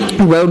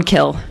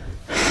 roadkill.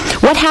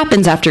 What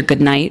happens after good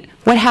night?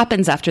 What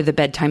happens after the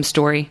bedtime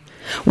story?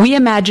 We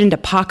imagined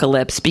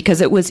apocalypse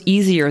because it was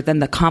easier than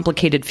the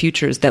complicated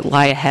futures that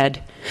lie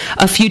ahead.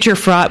 A future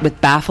fraught with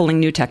baffling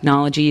new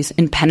technologies,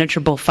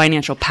 impenetrable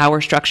financial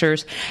power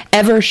structures,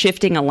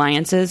 ever-shifting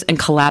alliances and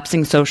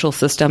collapsing social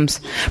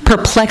systems,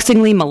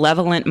 perplexingly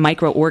malevolent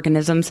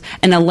microorganisms,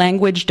 and a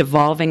language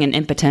devolving and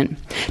impotent.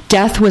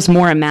 Death was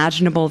more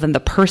imaginable than the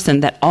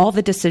person that all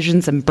the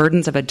decisions and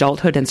burdens of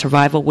adulthood and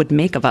survival would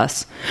make of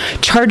us.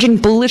 Charging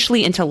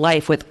bullishly into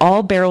life with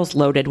all barrels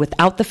loaded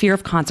without the fear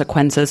of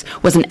consequences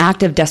was an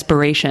act of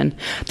desperation,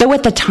 though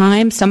at the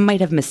time some might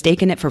have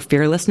mistaken it for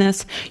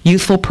fearlessness,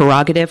 youthful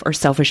prerogative, or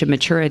selfish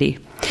immaturity.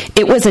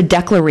 It was a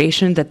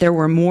declaration that there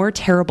were more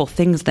terrible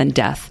things than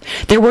death.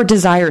 There were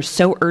desires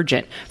so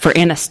urgent for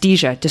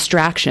anesthesia,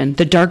 distraction,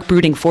 the dark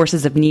brooding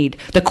forces of need,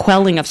 the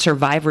quelling of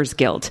survivor's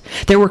guilt.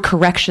 There were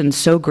corrections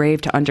so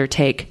grave to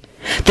undertake.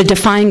 The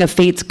defying of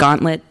fate's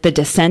gauntlet, the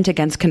descent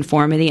against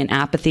conformity and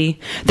apathy,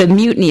 the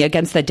mutiny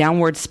against the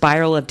downward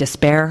spiral of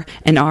despair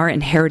and our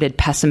inherited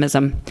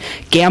pessimism.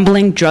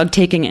 Gambling,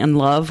 drug-taking, and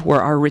love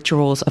were our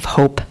rituals of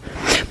hope.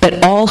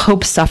 But all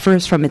hope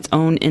suffers from its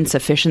own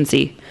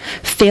insufficiency.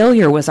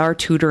 Failure was our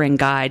tutor and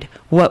guide,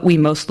 what we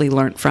mostly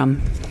learnt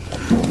from.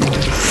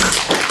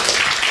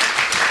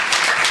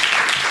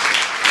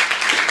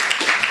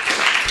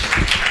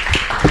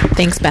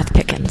 Thanks, Beth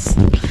Pickens.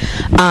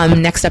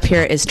 Next up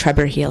here is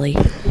Trebor Healey.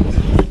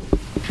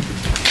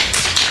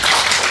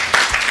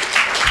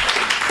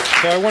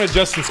 So I wanted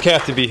Justin's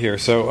cat to be here.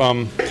 So,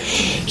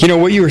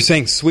 what you were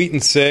saying, sweet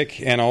and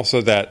sick, and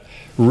also that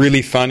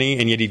really funny,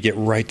 and yet he'd get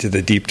right to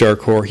the deep, dark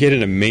core. He had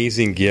an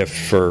amazing gift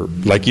for,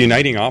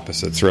 uniting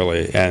opposites,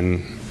 really,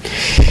 and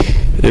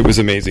it was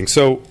amazing.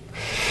 So,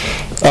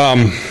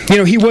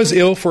 he was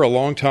ill for a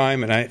long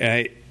time,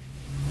 and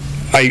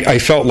I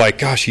felt like,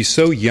 gosh, he's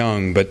so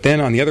young. But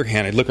then on the other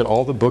hand, I look at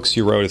all the books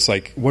he wrote. It's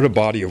like, what a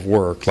body of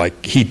work.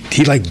 Like he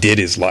did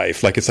his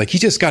life. Like, it's like he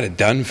just got it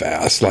done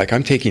fast. Like,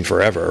 I'm taking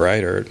forever,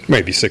 right? Or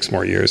maybe 6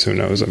 more years. Who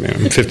knows? I mean,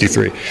 I'm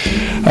 53.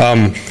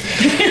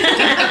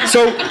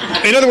 So,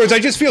 in other words, I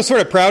just feel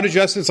sort of proud of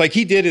Justin. It's like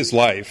he did his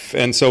life,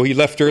 and so he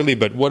left early,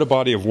 but what a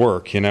body of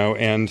work,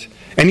 and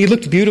he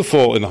looked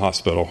beautiful in the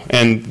hospital.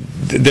 And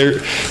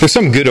there's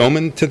some good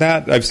omen to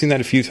that. I've seen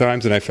that a few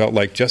times, and I felt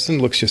like Justin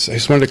looks I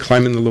just wanted to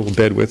climb in the little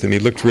bed with him. He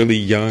looked really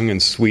young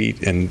and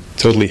sweet and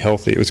totally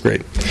healthy. It was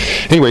great.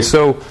 Anyway,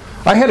 so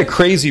I had a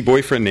crazy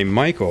boyfriend named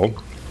Michael,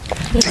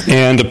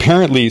 and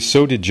apparently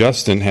so did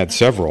Justin, had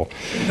several.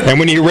 And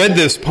when he read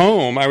this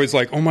poem, I was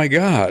like, oh my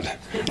God,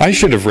 I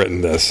should have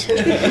written this.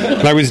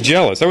 And I was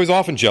jealous. I was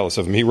often jealous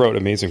of him. He wrote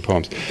amazing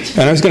poems.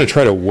 And I was going to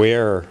try to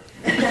wear...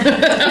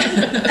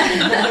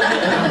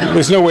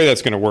 There's no way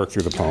that's going to work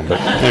through the poem, but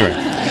anyway.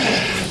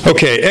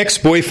 Okay,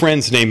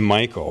 ex-boyfriend's named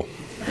Michael.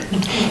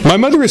 My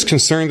mother is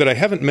concerned that I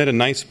haven't met a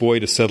nice boy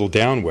to settle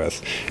down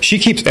with. She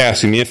keeps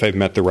asking me if I've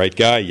met the right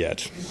guy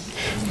yet.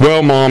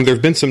 Well, Mom, there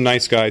have been some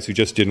nice guys who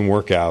just didn't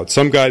work out,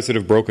 some guys that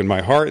have broken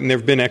my heart, and there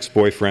have been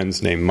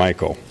ex-boyfriends named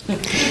Michael.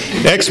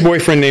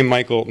 Ex-boyfriend named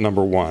Michael,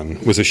 number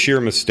 1, was a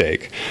sheer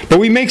mistake. But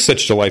we make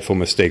such delightful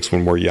mistakes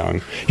when we're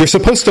young. You're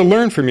supposed to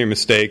learn from your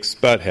mistakes,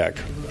 but heck.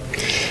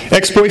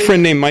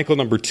 Ex-boyfriend named Michael,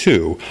 number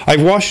 2,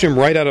 I've washed him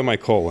right out of my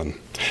colon.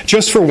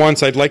 Just for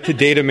once, I'd like to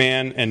date a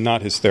man and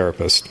not his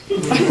therapist.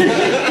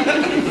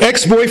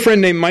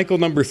 Ex-boyfriend named Michael,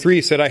 number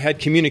 3, said I had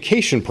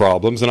communication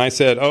problems, and I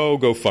said, oh,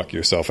 go fuck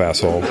yourself,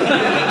 asshole.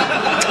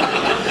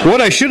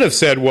 What I should have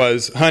said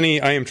was,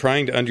 honey, I am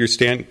trying to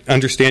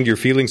understand your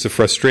feelings of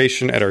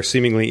frustration at our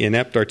seemingly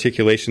inept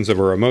articulations of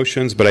our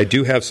emotions, but I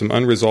do have some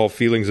unresolved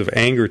feelings of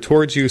anger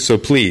towards you, so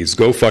please,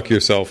 go fuck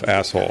yourself,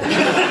 asshole.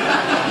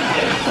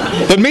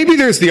 But maybe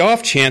there's the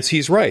off chance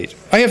he's right.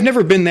 I have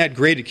never been that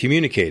great at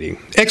communicating.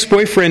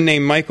 Ex-boyfriend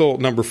named Michael,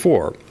 number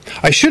 4.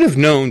 I should have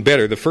known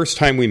better the first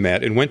time we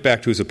met and went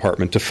back to his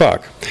apartment to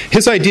fuck.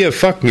 His idea of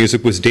fuck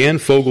music was Dan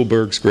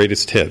Fogelberg's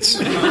Greatest Hits.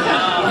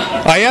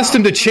 I asked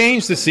him to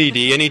change the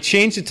CD, and he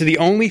changed it to the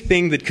only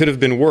thing that could have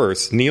been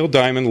worse, Neil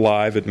Diamond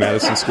live at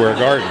Madison Square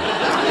Garden.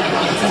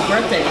 It's his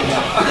birthday.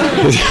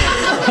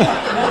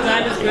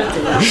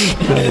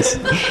 Nice.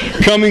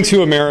 Coming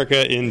to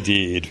America,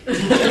 indeed.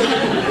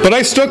 But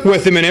I stuck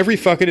with him, and every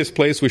fuck at his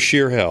place was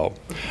sheer hell.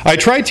 I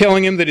tried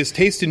telling him that his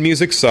taste in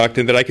music sucked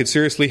and that I could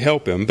seriously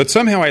help him, but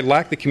somehow I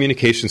lacked the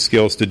communication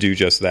skills to do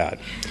just that.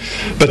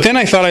 But then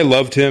I thought I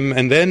loved him,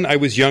 and then I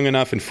was young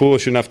enough and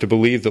foolish enough to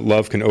believe that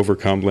love can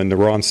overcome Linda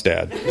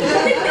Ronstadt.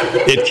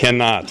 It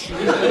cannot.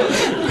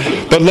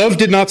 But love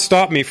did not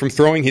stop me from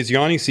throwing his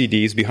Yanni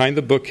CDs behind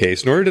the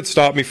bookcase, nor did it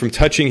stop me from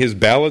touching his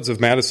Ballads of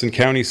Madison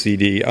County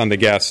CD on the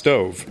gas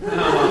stove.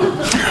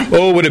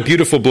 Oh, what a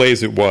beautiful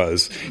blaze it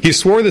was. He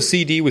swore the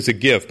CD was a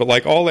gift, but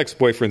like all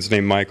ex-boyfriends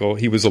named Michael,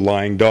 he was a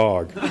lying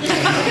dog.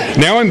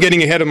 Now I'm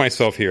getting ahead of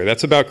myself here.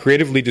 That's about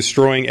creatively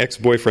destroying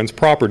ex-boyfriend's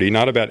property,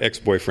 not about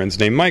ex-boyfriends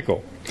named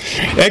Michael.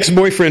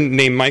 Ex-boyfriend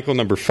named Michael,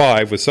 number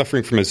 5, was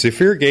suffering from a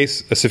severe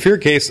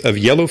case of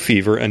yellow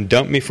fever and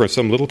dumped me for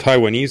some little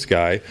Taiwanese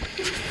guy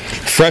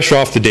fresh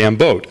off the damn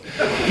boat.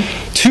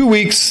 2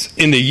 weeks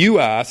in the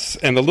U.S.,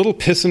 and the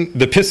pissant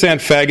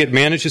faggot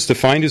manages to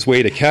find his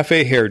way to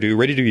Cafe Hairdo,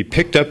 ready to be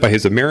picked up by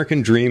his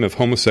American dream of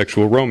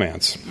homosexual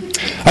romance.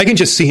 I can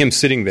just see him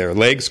sitting there,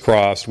 legs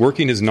crossed,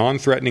 working his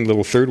non-threatening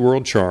little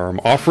third-world charm,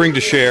 offering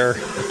to share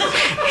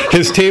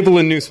his table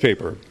and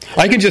newspaper.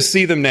 I can just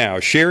see them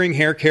now, sharing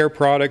hair care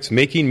products,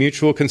 making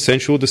mutual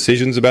consensual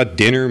decisions about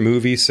dinner,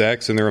 movie,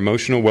 sex, and their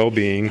emotional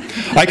well-being.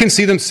 I can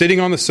see them sitting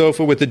on the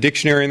sofa with the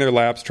dictionary in their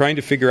laps, trying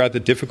to figure out the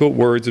difficult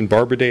words in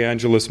Barbara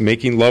DeAngelis'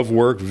 Making Love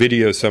Work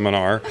video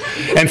seminar,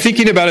 and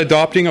thinking about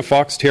adopting a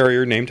fox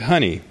terrier named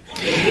Honey.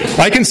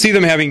 I can see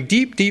them having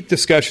deep, deep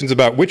discussions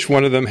about which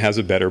one of them has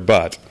a better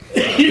butt.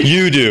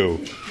 You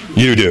do.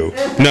 You do.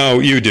 No,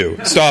 you do.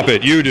 Stop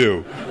it. You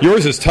do.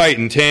 Yours is tight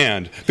and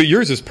tanned, but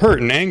yours is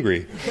pert and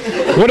angry.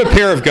 What a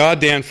pair of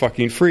goddamn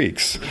fucking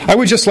freaks. I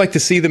would just like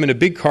to see them in a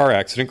big car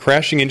accident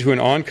crashing into an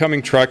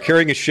oncoming truck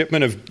carrying a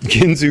shipment of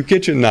Ginzu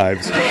kitchen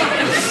knives.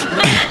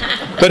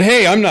 But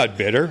hey, I'm not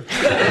bitter.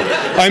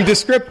 I'm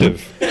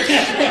descriptive.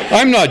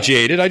 I'm not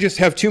jaded. I just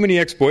have too many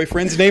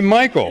ex-boyfriends named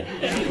Michael.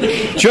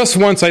 Just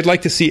once, I'd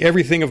like to see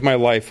everything of my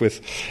life with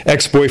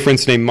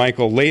ex-boyfriends named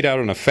Michael laid out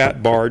on a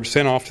fat barge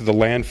sent off to the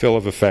landfill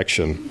of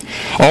affection.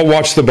 I'll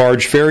watch the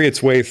barge ferry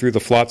its way through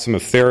the flotsam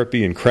of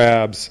therapy and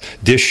crabs,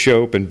 dish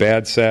soap and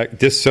bad sack,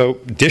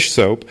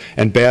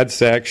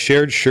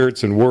 shared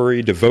shirts and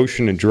worry,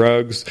 devotion and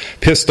drugs,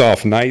 pissed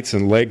off nights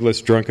and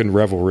legless drunken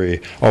revelry.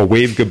 I'll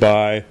wave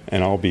goodbye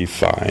and I'll be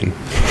fine.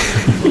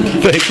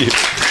 Thank you.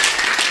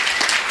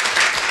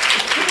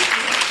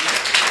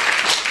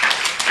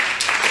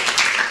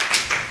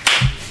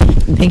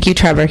 Thank you,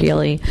 Trebor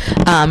Healey.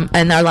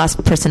 And our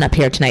last person up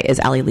here tonight is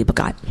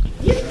Liebegott.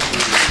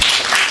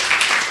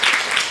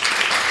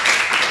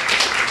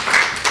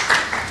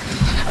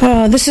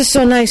 Oh, this is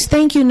so nice.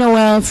 Thank you,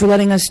 Noel, for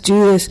letting us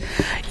do this.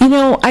 You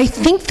know, I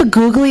think the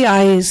googly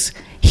eyes,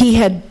 he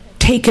had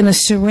taken a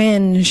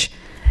syringe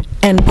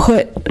and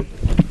put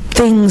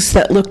things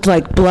that looked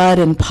like blood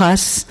and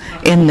pus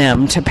in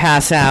them to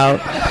pass out.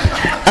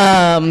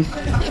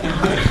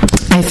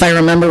 If I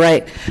remember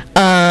right.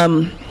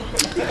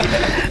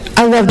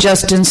 I love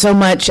Justin so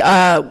much.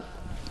 I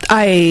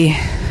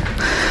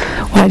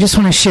just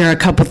want to share a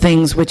couple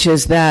things, which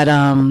is that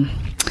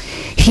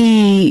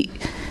he,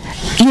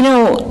 you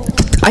know,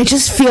 I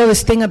just feel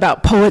this thing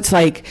about poets,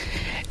 like,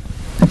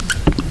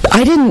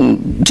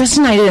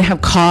 Justin and I didn't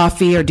have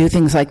coffee or do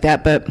things like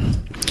that, but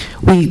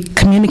we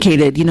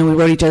communicated, you know, we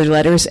wrote each other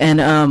letters,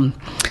 and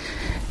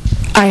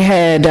I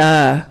had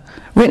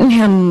written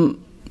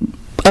him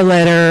a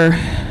letter,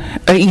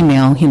 an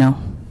email, you know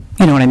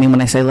what I mean when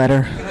I say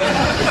letter.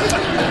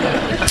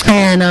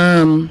 And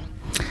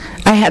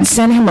I had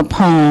sent him a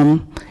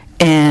poem,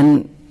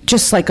 and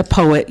just like a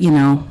poet, you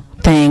know,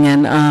 thing,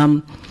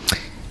 and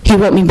he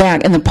wrote me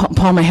back, and the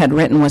poem I had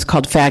written was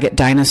called Faggot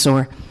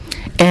Dinosaur.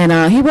 And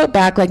he wrote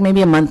back like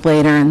maybe a month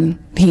later, and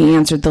he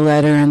answered the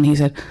letter, and he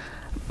said,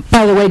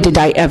 by the way, did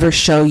I ever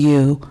show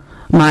you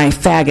my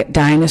Faggot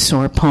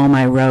Dinosaur poem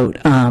I wrote,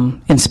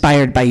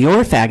 inspired by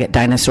your Faggot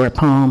Dinosaur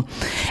poem?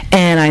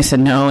 And I said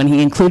no, and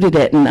he included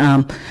it,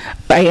 and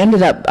I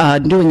ended up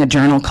doing a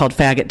journal called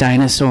Faggot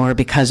Dinosaur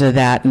because of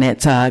that, and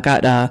it's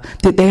got,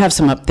 they have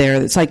some up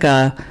there, it's like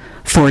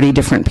 40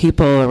 different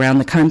people around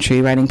the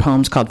country writing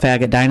poems called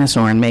Faggot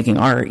Dinosaur and making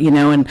art, you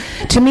know, and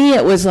to me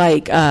it was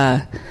like,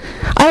 I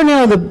don't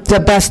know, the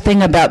best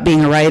thing about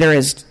being a writer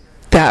is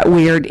that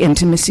weird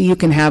intimacy you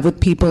can have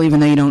with people, even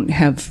though you don't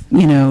have,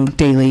 you know,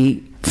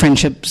 daily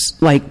friendships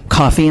like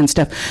coffee and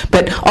stuff.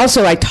 But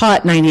also I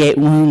taught 98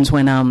 Wounds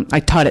when I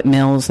taught at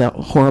Mills, that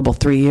horrible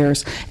 3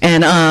 years.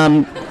 And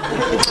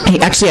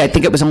actually I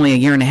think it was only a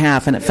year and a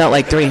half, and it felt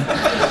like 3.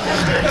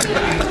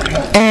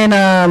 And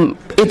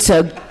it's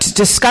a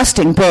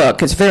disgusting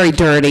book. It's very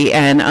dirty,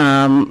 and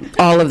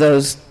all of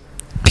those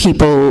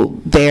people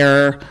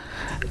there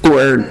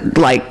were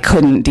like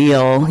couldn't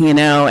deal, you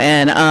know.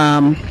 And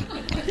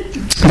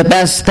the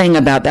best thing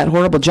about that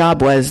horrible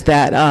job was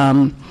that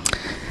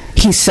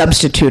he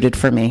substituted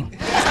for me,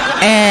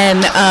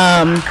 and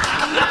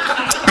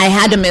I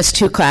had to miss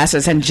 2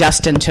 classes, and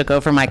Justin took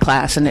over my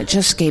class, and it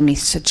just gave me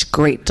such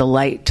great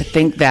delight to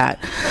think that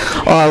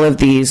all of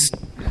these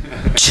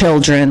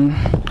children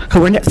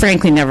who were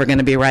frankly never going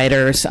to be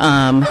writers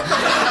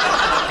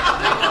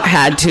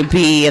had to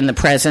be in the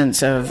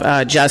presence of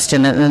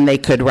Justin, and then they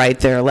could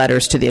write their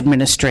letters to the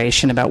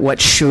administration about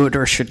what should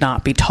or should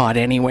not be taught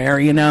anywhere,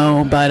 you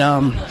know. But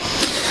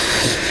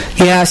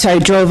yeah, so I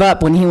drove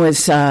up when he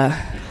was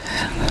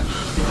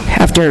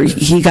after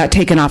he got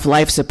taken off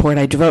life support.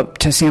 I drove up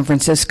to San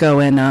Francisco,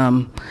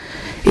 and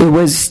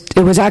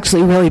it was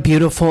actually really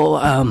beautiful.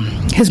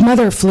 His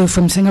mother flew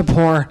from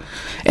Singapore,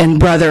 and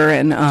brother,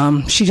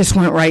 and she just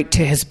went right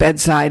to his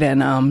bedside,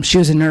 and she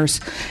was a nurse,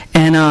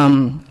 and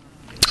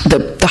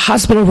the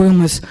hospital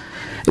room was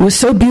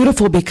so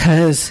beautiful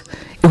because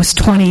it was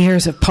 20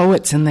 years of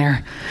poets in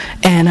there,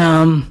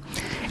 and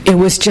it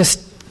was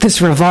just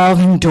this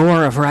revolving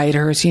door of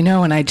writers, you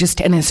know, and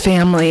his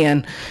family,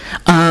 and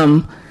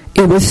I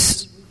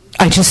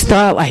just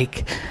thought,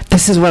 like,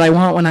 this is what I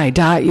want when I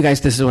die. You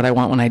guys, this is what I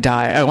want when I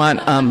die. I want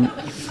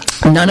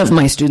none of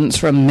my students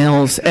from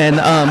Mills,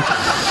 and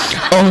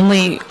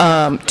only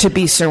to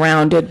be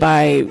surrounded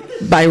by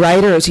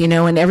writers, you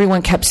know. And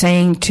everyone kept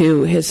saying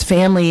to his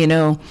family, you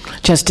know,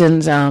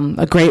 Justin's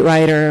a great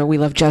writer. We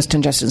love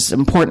Justin. Justin's an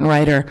important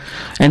writer.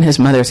 And his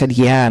mother said,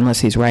 yeah, unless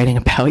he's writing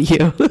about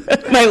you.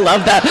 And I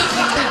love that.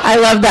 I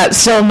love that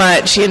so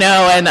much, you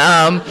know.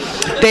 And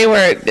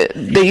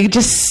they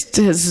just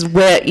his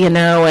wit, you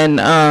know, and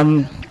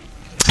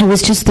it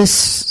was just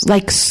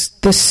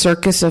this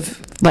circus of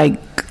like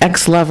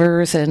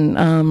ex-lovers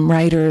and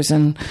writers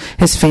and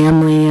his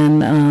family,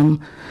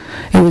 and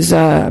it was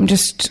I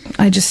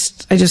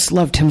just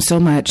loved him so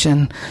much.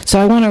 And so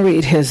I want to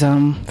read his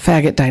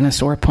Faggot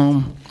Dinosaur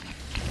poem.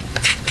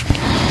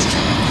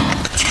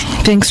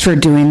 Thanks for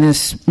doing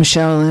this,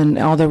 Michelle, and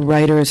all the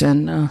writers,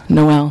 and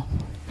Noel.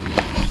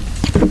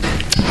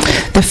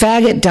 The The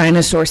faggot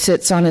dinosaur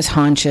sits on his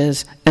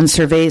haunches and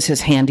surveys his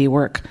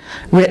handiwork,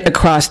 writ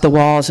across the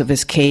walls of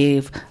his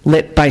cave,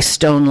 lit by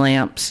stone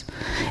lamps.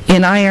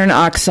 In iron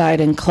oxide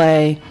and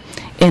clay,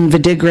 in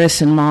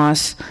verdigris and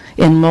moss,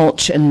 in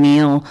mulch and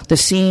meal, the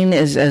scene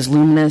is as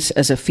luminous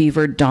as a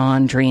fevered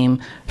dawn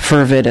dream,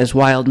 fervid as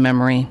wild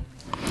memory.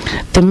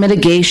 The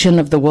mitigation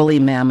of the woolly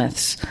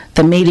mammoths,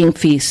 the mating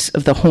feasts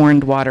of the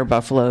horned water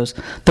buffaloes,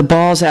 the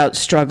balls-out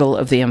struggle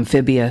of the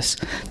amphibious,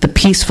 the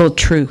peaceful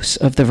truce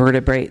of the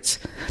vertebrates.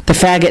 The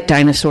faggot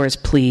dinosaur is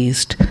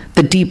pleased.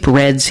 The deep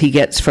reds he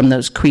gets from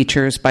those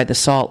creatures by the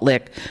salt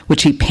lick,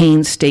 which he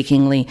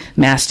painstakingly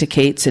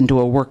masticates into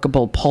a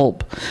workable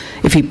pulp.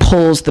 If he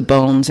pulls the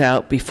bones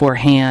out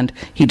beforehand,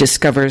 he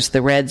discovers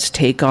the reds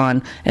take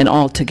on an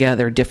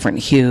altogether different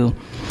hue,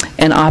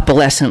 an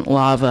opalescent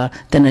lava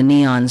than a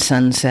neon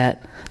sunset.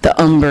 The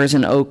umbers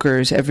and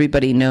ochres,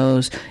 everybody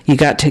knows you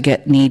got to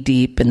get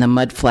knee-deep in the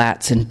mud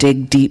flats and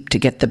dig deep to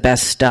get the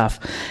best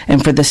stuff.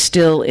 And for the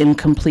still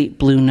incomplete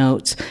blue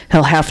notes,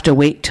 he'll have to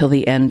wait till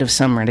the end of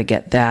summer to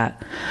get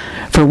that.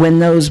 For when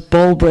those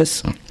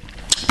bulbous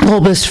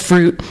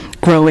fruit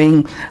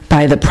growing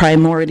by the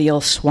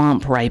primordial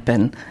swamp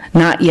ripen,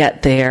 not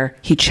yet there,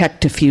 he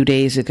checked a few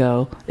days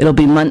ago. It'll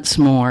be months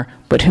more,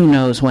 but who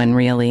knows when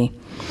really.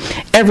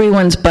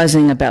 Everyone's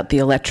buzzing about the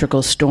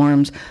electrical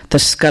storms. The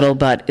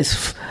scuttlebutt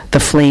is the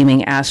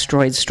flaming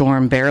asteroid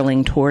storm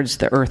barreling towards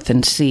the earth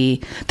and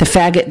sea. The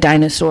faggot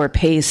dinosaur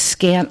pays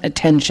scant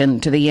attention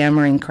to the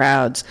yammering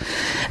crowds.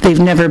 They've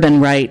never been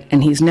right,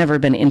 and he's never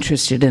been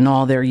interested in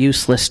all their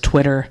useless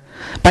Twitter.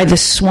 By the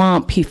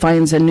swamp, he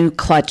finds a new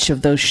clutch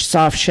of those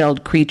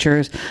soft-shelled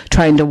creatures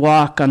trying to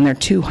walk on their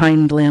two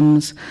hind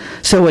limbs.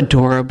 So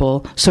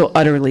adorable, so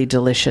utterly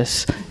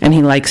delicious, and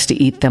he likes to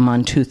eat them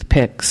on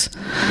toothpicks.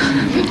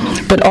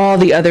 But all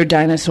the other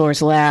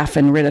dinosaurs laugh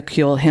and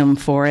ridicule him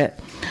for it.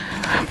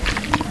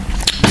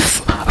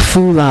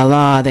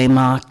 Foo-la-la, they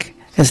mock,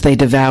 as they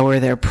devour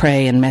their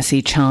prey in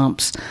messy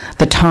chomps.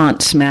 The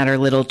taunts matter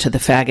little to the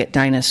faggot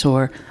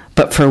dinosaur,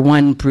 but for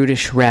one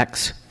brutish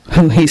Rex,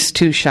 who he's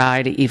too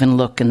shy to even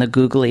look in the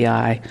googly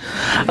eye.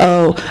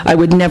 Oh, I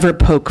would never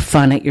poke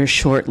fun at your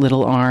short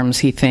little arms,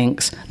 he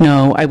thinks.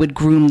 No, I would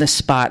groom the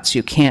spots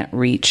you can't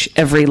reach,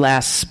 every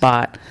last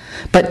spot.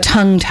 But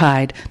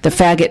tongue-tied, the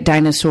faggot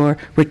dinosaur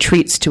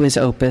retreats to his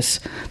opus.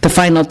 The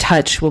final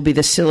touch will be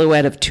the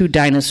silhouette of two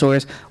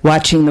dinosaurs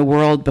watching the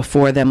world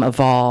before them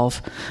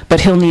evolve. But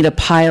he'll need a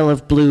pile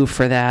of blue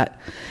for that.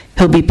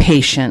 He'll be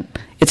patient.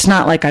 It's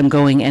not like I'm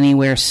going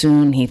anywhere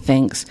soon, he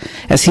thinks,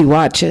 as he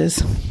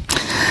watches.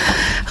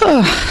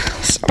 Oh,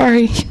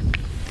 sorry.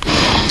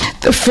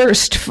 The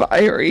first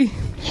fiery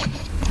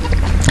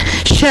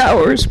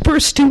showers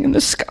bursting in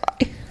the sky.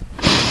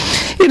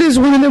 It is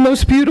one of the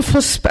most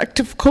beautiful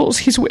spectacles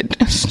he's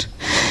witnessed,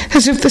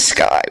 as if the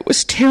sky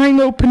was tearing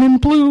open in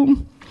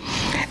bloom,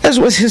 as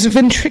was his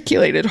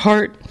ventriculated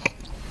heart.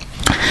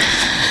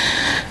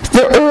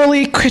 The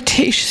early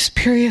Cretaceous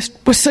period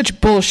was such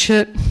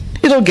bullshit.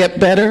 It'll get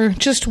better.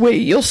 Just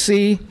wait, you'll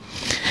see.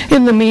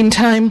 In the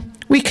meantime,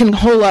 we can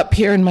hole up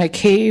here in my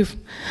cave.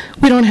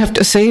 We don't have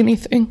to say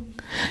anything.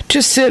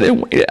 Just sit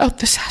and wait out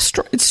this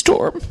asteroid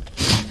storm.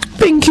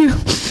 Thank you.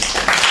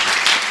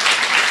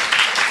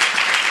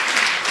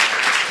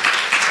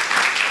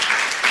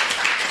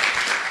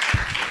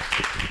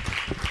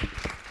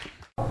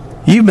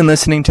 You've been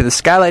listening to the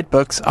Skylight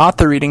Books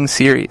Author Reading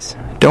Series.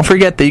 Don't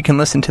forget that you can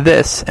listen to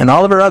this and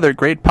all of our other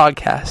great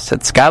podcasts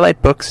at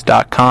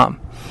skylightbooks.com.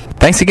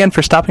 Thanks again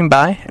for stopping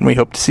by, and we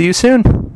hope to see you soon.